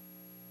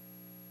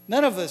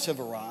 None of us have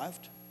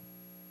arrived.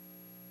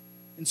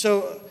 And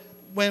so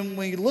when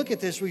we look at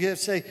this, we have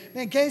to say,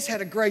 man, Gay's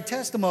had a great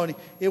testimony.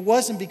 It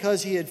wasn't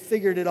because he had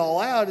figured it all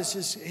out. It's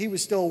just he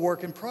was still a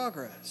work in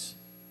progress.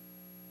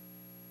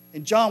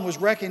 And John was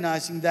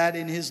recognizing that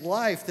in his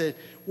life, that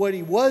what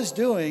he was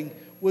doing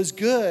was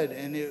good,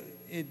 and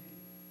it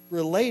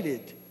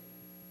related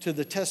to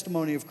the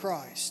testimony of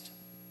Christ.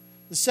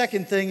 The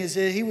second thing is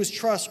that he was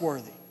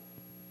trustworthy.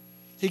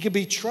 He could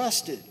be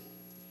trusted. It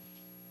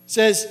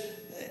says,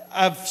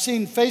 I've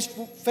seen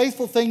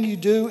faithful thing you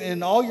do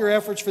in all your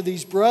efforts for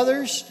these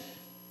brothers,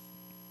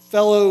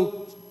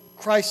 fellow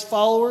Christ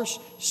followers,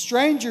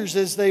 strangers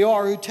as they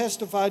are, who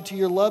testified to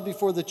your love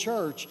before the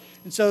church.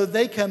 And so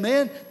they come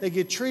in, they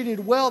get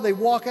treated well, they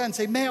walk out and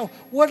say, man,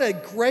 what a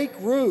great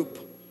group,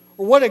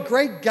 or what a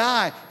great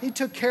guy. He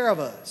took care of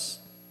us.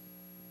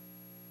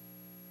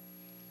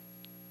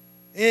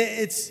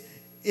 It's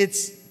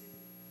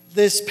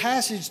this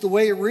passage, the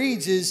way it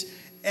reads is,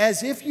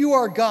 as if you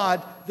are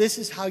God, this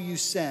is how you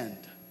send.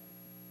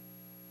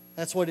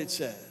 That's what it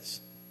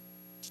says.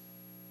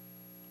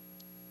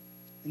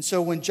 And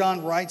so when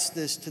John writes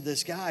this to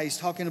this guy, he's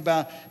talking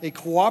about a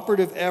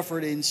cooperative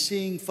effort in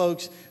seeing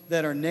folks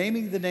that are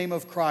naming the name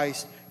of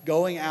Christ,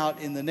 going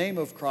out in the name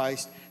of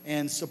Christ,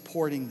 and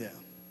supporting them.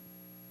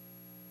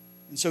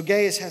 And so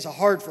Gaius has a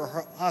heart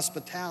for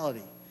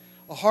hospitality,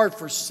 a heart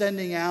for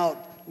sending out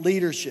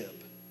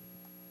leadership.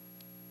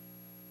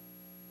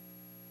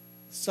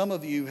 Some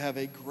of you have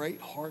a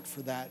great heart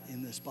for that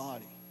in this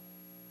body.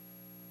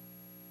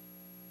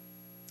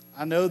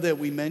 I know that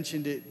we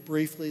mentioned it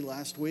briefly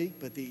last week,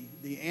 but the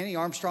Annie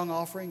Armstrong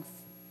offering,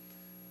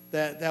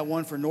 that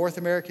one for North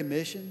American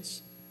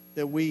missions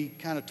that we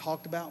kind of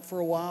talked about for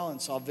a while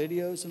and saw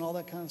videos and all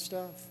that kind of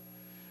stuff,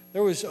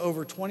 there was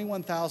over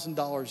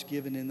 $21,000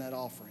 given in that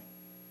offering.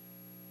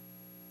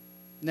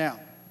 Now,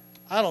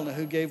 I don't know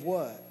who gave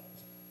what,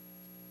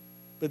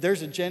 but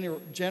there's a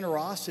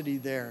generosity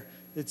there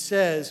that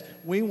says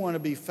we want to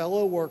be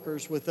fellow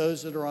workers with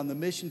those that are on the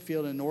mission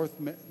field in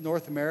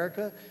North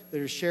America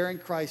that are sharing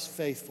Christ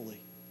faithfully.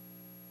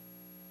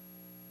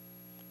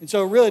 And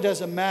so it really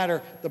doesn't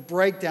matter the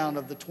breakdown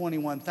of the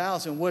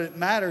 21,000. What it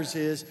matters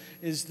is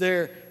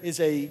there is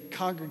a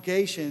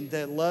congregation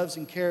that loves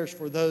and cares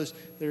for those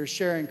that are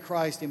sharing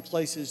Christ in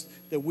places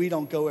that we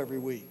don't go every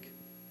week.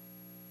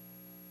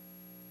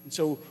 And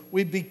so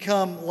we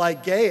become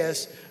like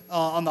Gaius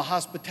on the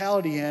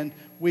hospitality end.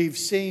 We've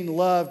seen,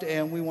 loved,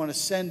 and we want to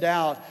send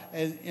out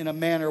in a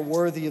manner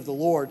worthy of the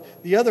Lord.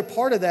 The other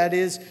part of that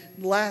is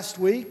last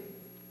week,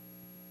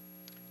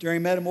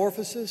 during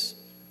Metamorphosis,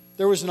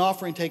 there was an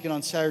offering taken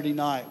on Saturday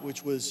night,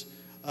 which was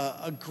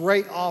a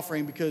great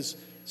offering because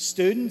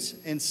students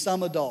and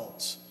some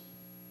adults.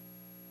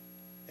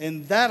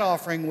 And that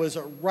offering was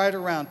right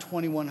around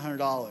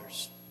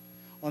 $2,100.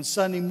 On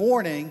Sunday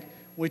morning,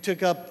 we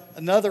took up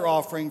another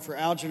offering for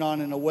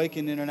Algernon and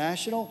Awaken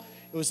International.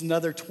 It was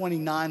another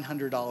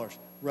 $2,900,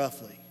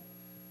 roughly.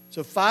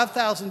 So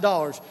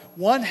 $5,000,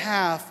 one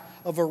half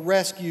of a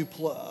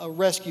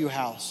rescue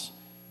house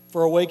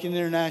for Awaken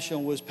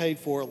International was paid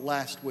for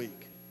last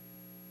week.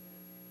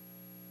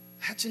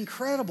 That's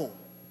incredible.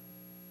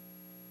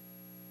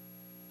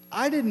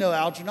 I didn't know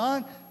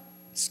Algernon.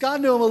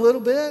 Scott knew him a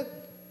little bit.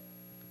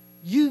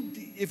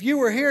 If you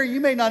were here, you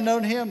may not have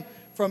known him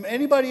from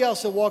anybody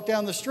else that walked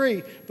down the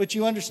street, but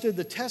you understood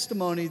the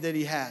testimony that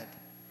he had.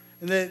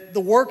 and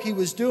the work he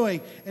was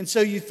doing. And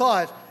so you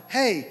thought,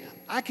 hey,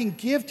 I can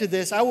give to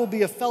this. I will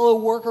be a fellow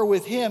worker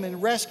with him in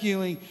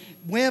rescuing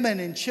women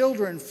and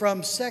children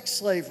from sex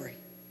slavery.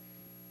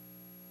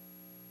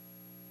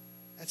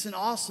 That's an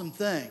awesome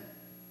thing.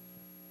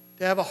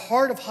 To have a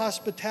heart of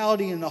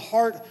hospitality and a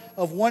heart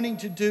of wanting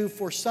to do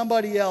for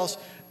somebody else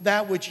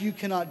that which you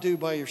cannot do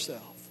by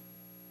yourself.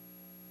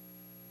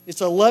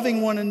 It's a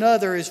loving one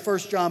another, as 1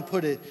 John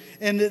put it.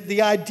 And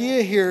the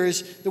idea here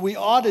is that we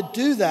ought to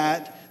do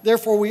that.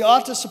 Therefore, we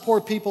ought to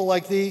support people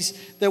like these,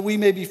 that we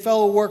may be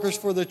fellow workers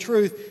for the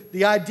truth.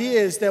 The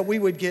idea is that we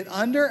would get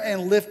under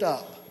and lift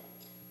up.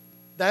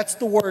 That's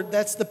the word,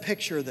 that's the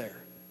picture there.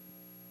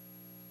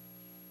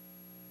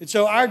 And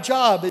so our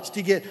job is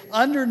to get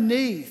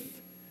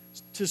underneath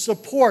to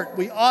support.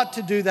 We ought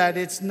to do that.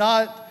 It's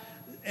not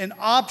an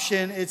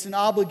option, it's an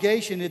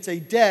obligation, it's a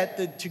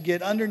debt to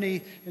get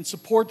underneath and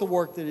support the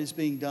work that is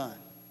being done.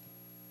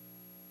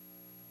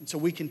 And so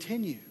we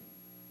continue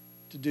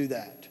to do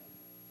that.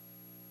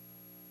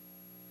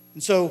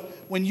 And so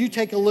when you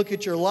take a look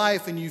at your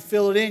life and you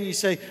fill it in, you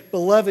say,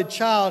 beloved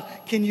child,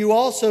 can you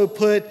also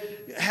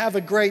have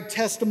a great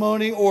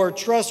testimony or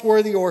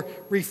trustworthy or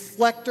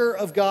reflector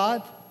of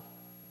God?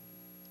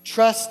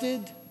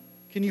 Trusted?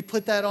 Can you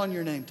put that on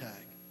your name tag?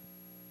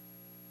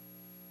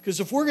 Because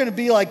if we're going to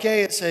be like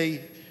Gaius,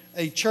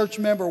 a church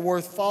member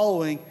worth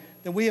following,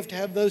 then we have to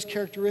have those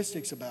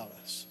characteristics about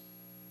us.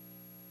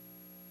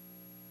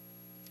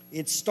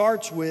 It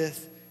starts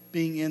with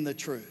being in the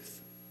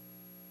truth.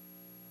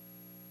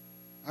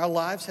 Our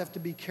lives have to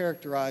be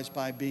characterized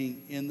by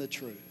being in the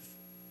truth.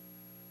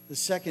 The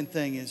second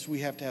thing is we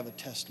have to have a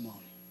testimony.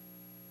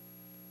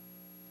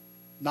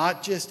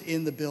 Not just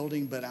in the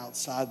building, but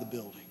outside the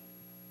building.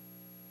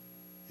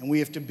 And we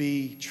have to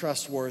be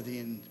trustworthy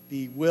and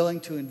be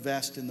willing to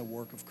invest in the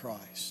work of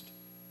Christ.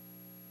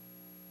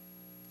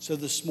 So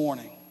this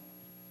morning,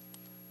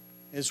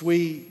 as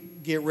we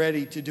get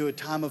ready to do a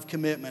time of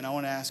commitment, I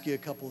want to ask you a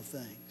couple of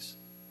things.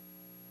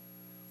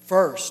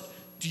 First,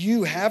 do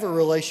you have a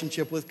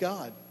relationship with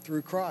God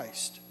through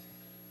Christ?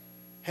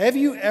 Have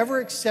you ever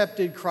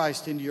accepted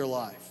Christ into your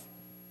life?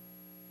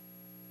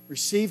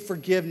 Received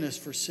forgiveness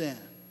for sin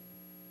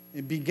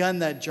and begun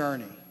that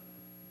journey?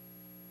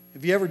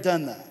 Have you ever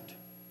done that?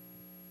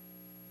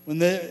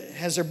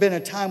 Has there been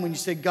a time when you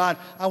said, God,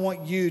 I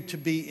want you to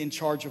be in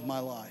charge of my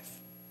life?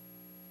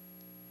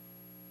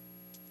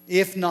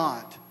 If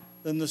not,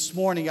 then this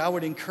morning I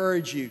would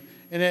encourage you.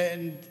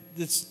 And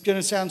it's going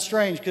to sound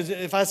strange because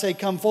if I say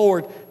come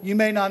forward, you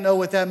may not know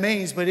what that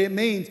means, but it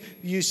means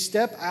you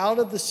step out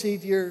of the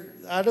seat,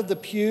 out of the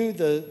pew,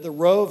 the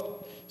row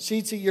of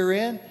seats that you're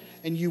in,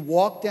 and you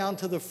walk down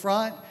to the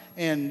front,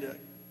 and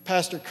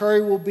Pastor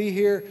Curry will be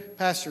here,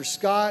 Pastor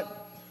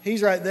Scott,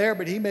 he's right there,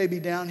 but he may be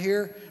down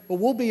here. But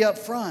we'll be up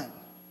front.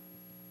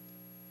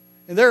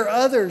 And there are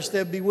others that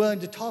would be willing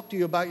to talk to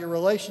you about your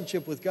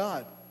relationship with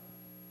God.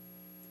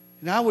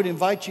 And I would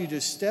invite you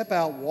to step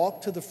out,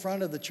 walk to the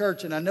front of the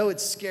church. And I know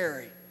it's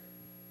scary.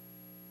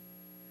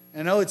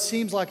 I know it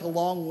seems like a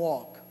long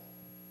walk.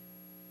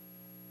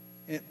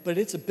 But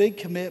it's a big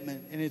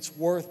commitment, and it's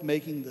worth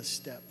making the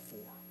step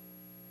for.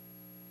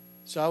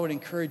 So I would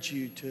encourage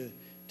you to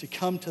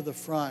come to the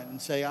front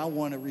and say, I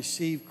want to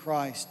receive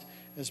Christ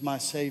as my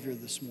Savior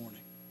this morning.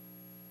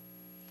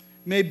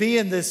 You may be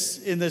in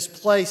this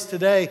place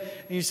today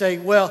and you say,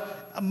 well,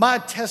 my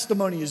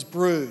testimony is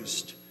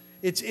bruised.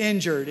 It's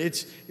injured.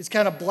 It's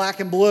kind of black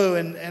and blue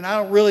and I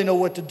don't really know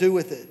what to do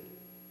with it.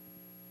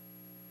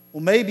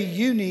 Well, maybe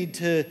you need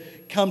to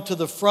come to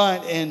the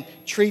front and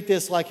treat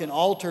this like an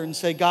altar and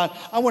say, God,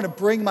 I want to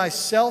bring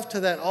myself to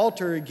that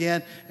altar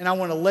again and I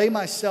want to lay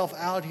myself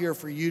out here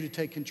for you to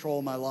take control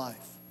of my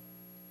life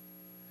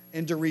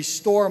and to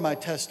restore my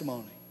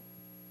testimony.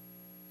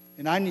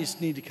 And I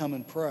just need to come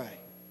and pray.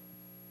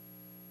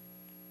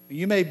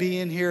 You may be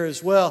in here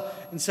as well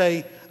and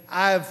say,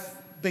 I've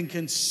been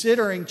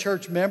considering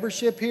church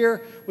membership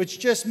here, which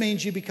just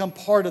means you become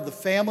part of the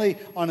family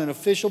on an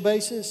official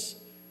basis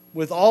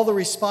with all the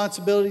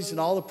responsibilities and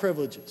all the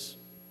privileges,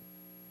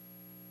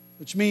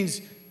 which means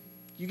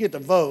you get to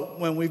vote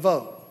when we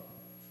vote.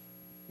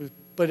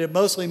 But it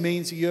mostly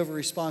means that you have a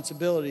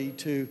responsibility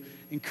to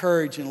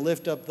encourage and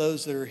lift up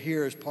those that are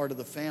here as part of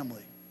the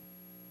family.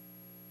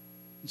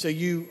 And so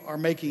you are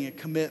making a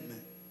commitment.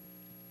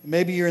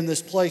 Maybe you're in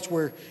this place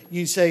where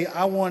you say,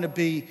 I want to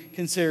be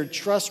considered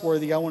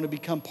trustworthy. I want to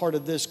become part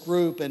of this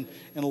group and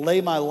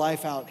lay my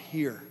life out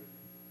here.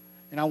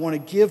 And I want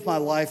to give my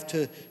life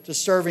to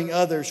serving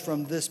others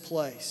from this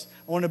place.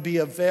 I want to be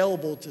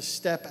available to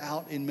step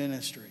out in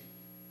ministry.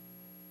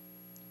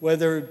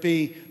 Whether it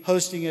be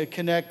hosting a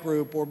connect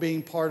group or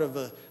being part of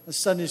a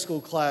Sunday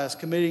school class,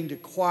 committing to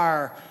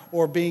choir,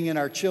 or being in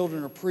our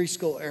children or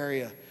preschool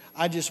area.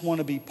 I just want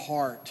to be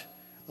part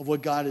of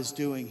what God is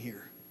doing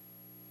here.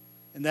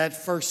 And that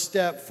first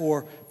step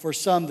for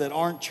some that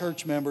aren't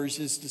church members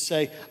is to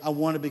say, I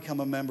want to become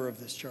a member of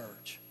this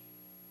church.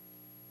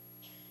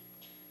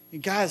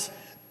 And guys,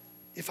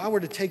 if I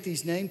were to take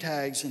these name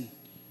tags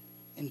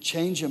and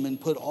change them and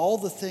put all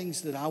the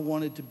things that I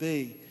wanted to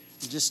be,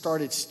 and just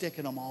started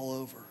sticking them all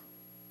over.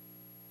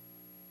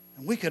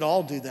 And we could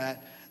all do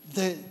that.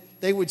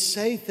 They would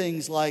say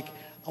things like,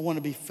 I want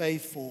to be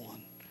faithful,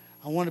 and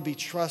I want to be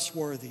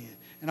trustworthy,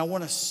 and I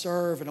want to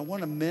serve, and I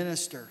want to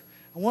minister.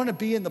 I want to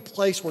be in the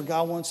place where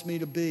God wants me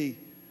to be.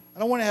 I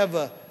don't want to have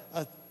a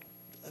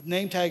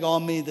name tag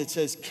on me that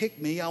says, kick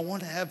me. I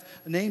want to have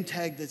a name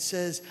tag that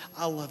says,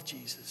 I love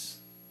Jesus.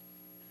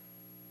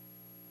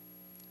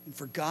 And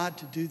for God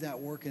to do that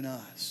work in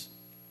us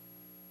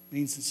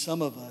means that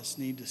some of us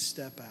need to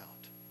step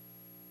out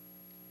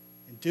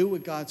and do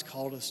what God's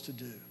called us to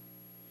do.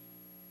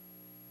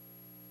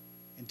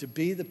 And to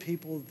be the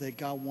people that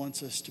God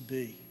wants us to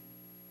be.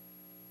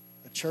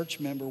 A church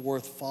member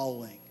worth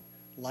following,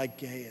 like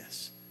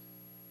Gaius,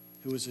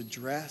 who was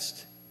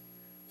addressed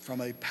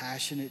from a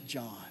passionate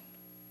John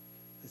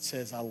that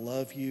says, I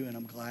love you and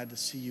I'm glad to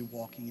see you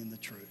walking in the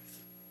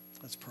truth.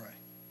 Let's pray.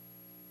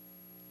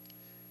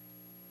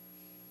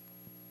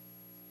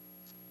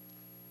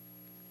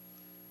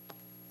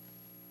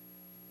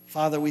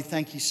 Father, we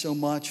thank you so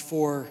much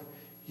for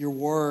your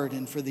word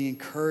and for the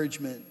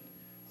encouragement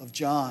of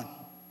John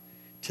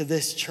to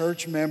this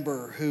church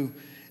member who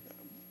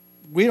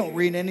we don't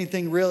read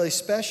anything really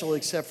special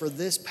except for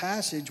this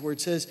passage where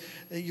it says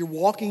that you're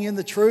walking in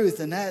the truth,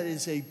 and that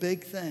is a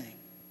big thing.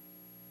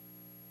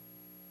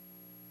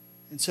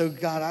 And so,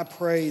 God, I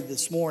pray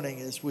this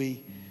morning as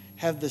we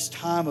have this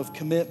time of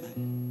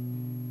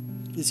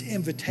commitment, this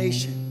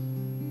invitation,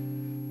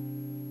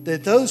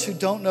 that those who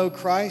don't know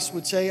Christ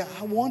would say,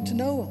 I want to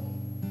know him.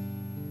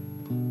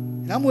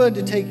 And I'm willing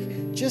to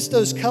take just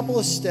those couple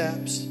of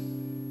steps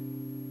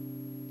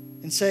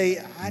and say,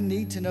 I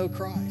need to know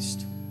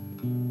Christ.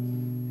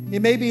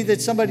 It may be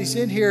that somebody's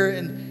in here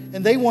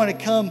and they want to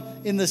come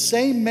in the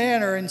same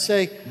manner and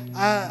say,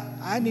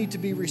 I need to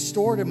be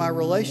restored in my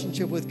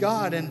relationship with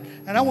God, and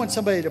I want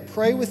somebody to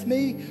pray with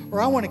me,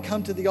 or I want to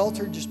come to the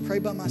altar and just pray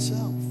by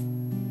myself.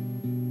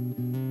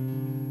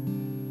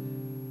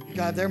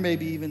 God, there may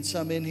be even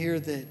some in here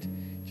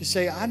that just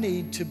say, I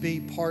need to be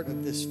part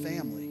of this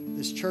family,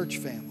 this church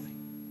family,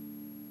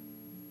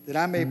 that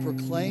I may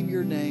proclaim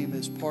your name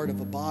as part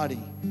of a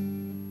body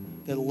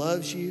that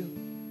loves you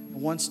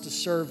and wants to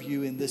serve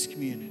you in this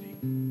community.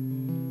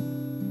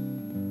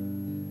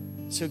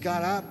 So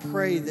God, I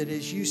pray that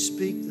as you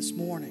speak this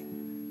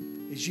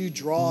morning, as you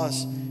draw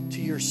us to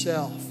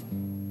yourself,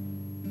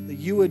 that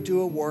you would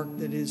do a work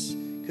that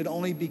could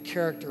only be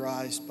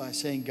characterized by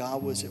saying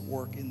God was at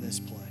work in this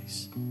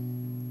place.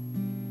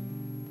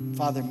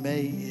 Father,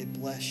 may it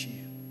bless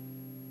you.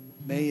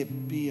 May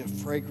it be a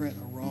fragrant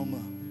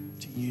aroma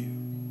to you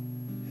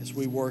as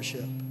we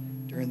worship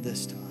during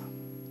this time.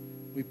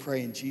 We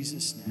pray in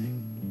Jesus'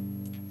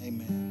 name.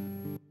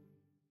 Amen.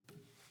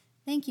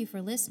 Thank you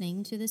for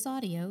listening to this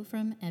audio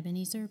from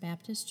Ebenezer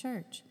Baptist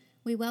Church.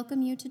 We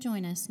welcome you to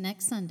join us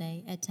next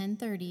Sunday at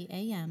 10:30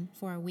 a.m.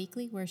 for our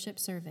weekly worship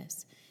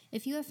service.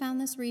 If you have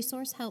found this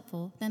resource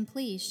helpful, then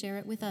please share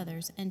it with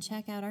others and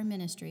check out our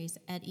ministries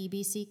at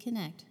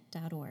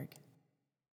ebcconnect.org.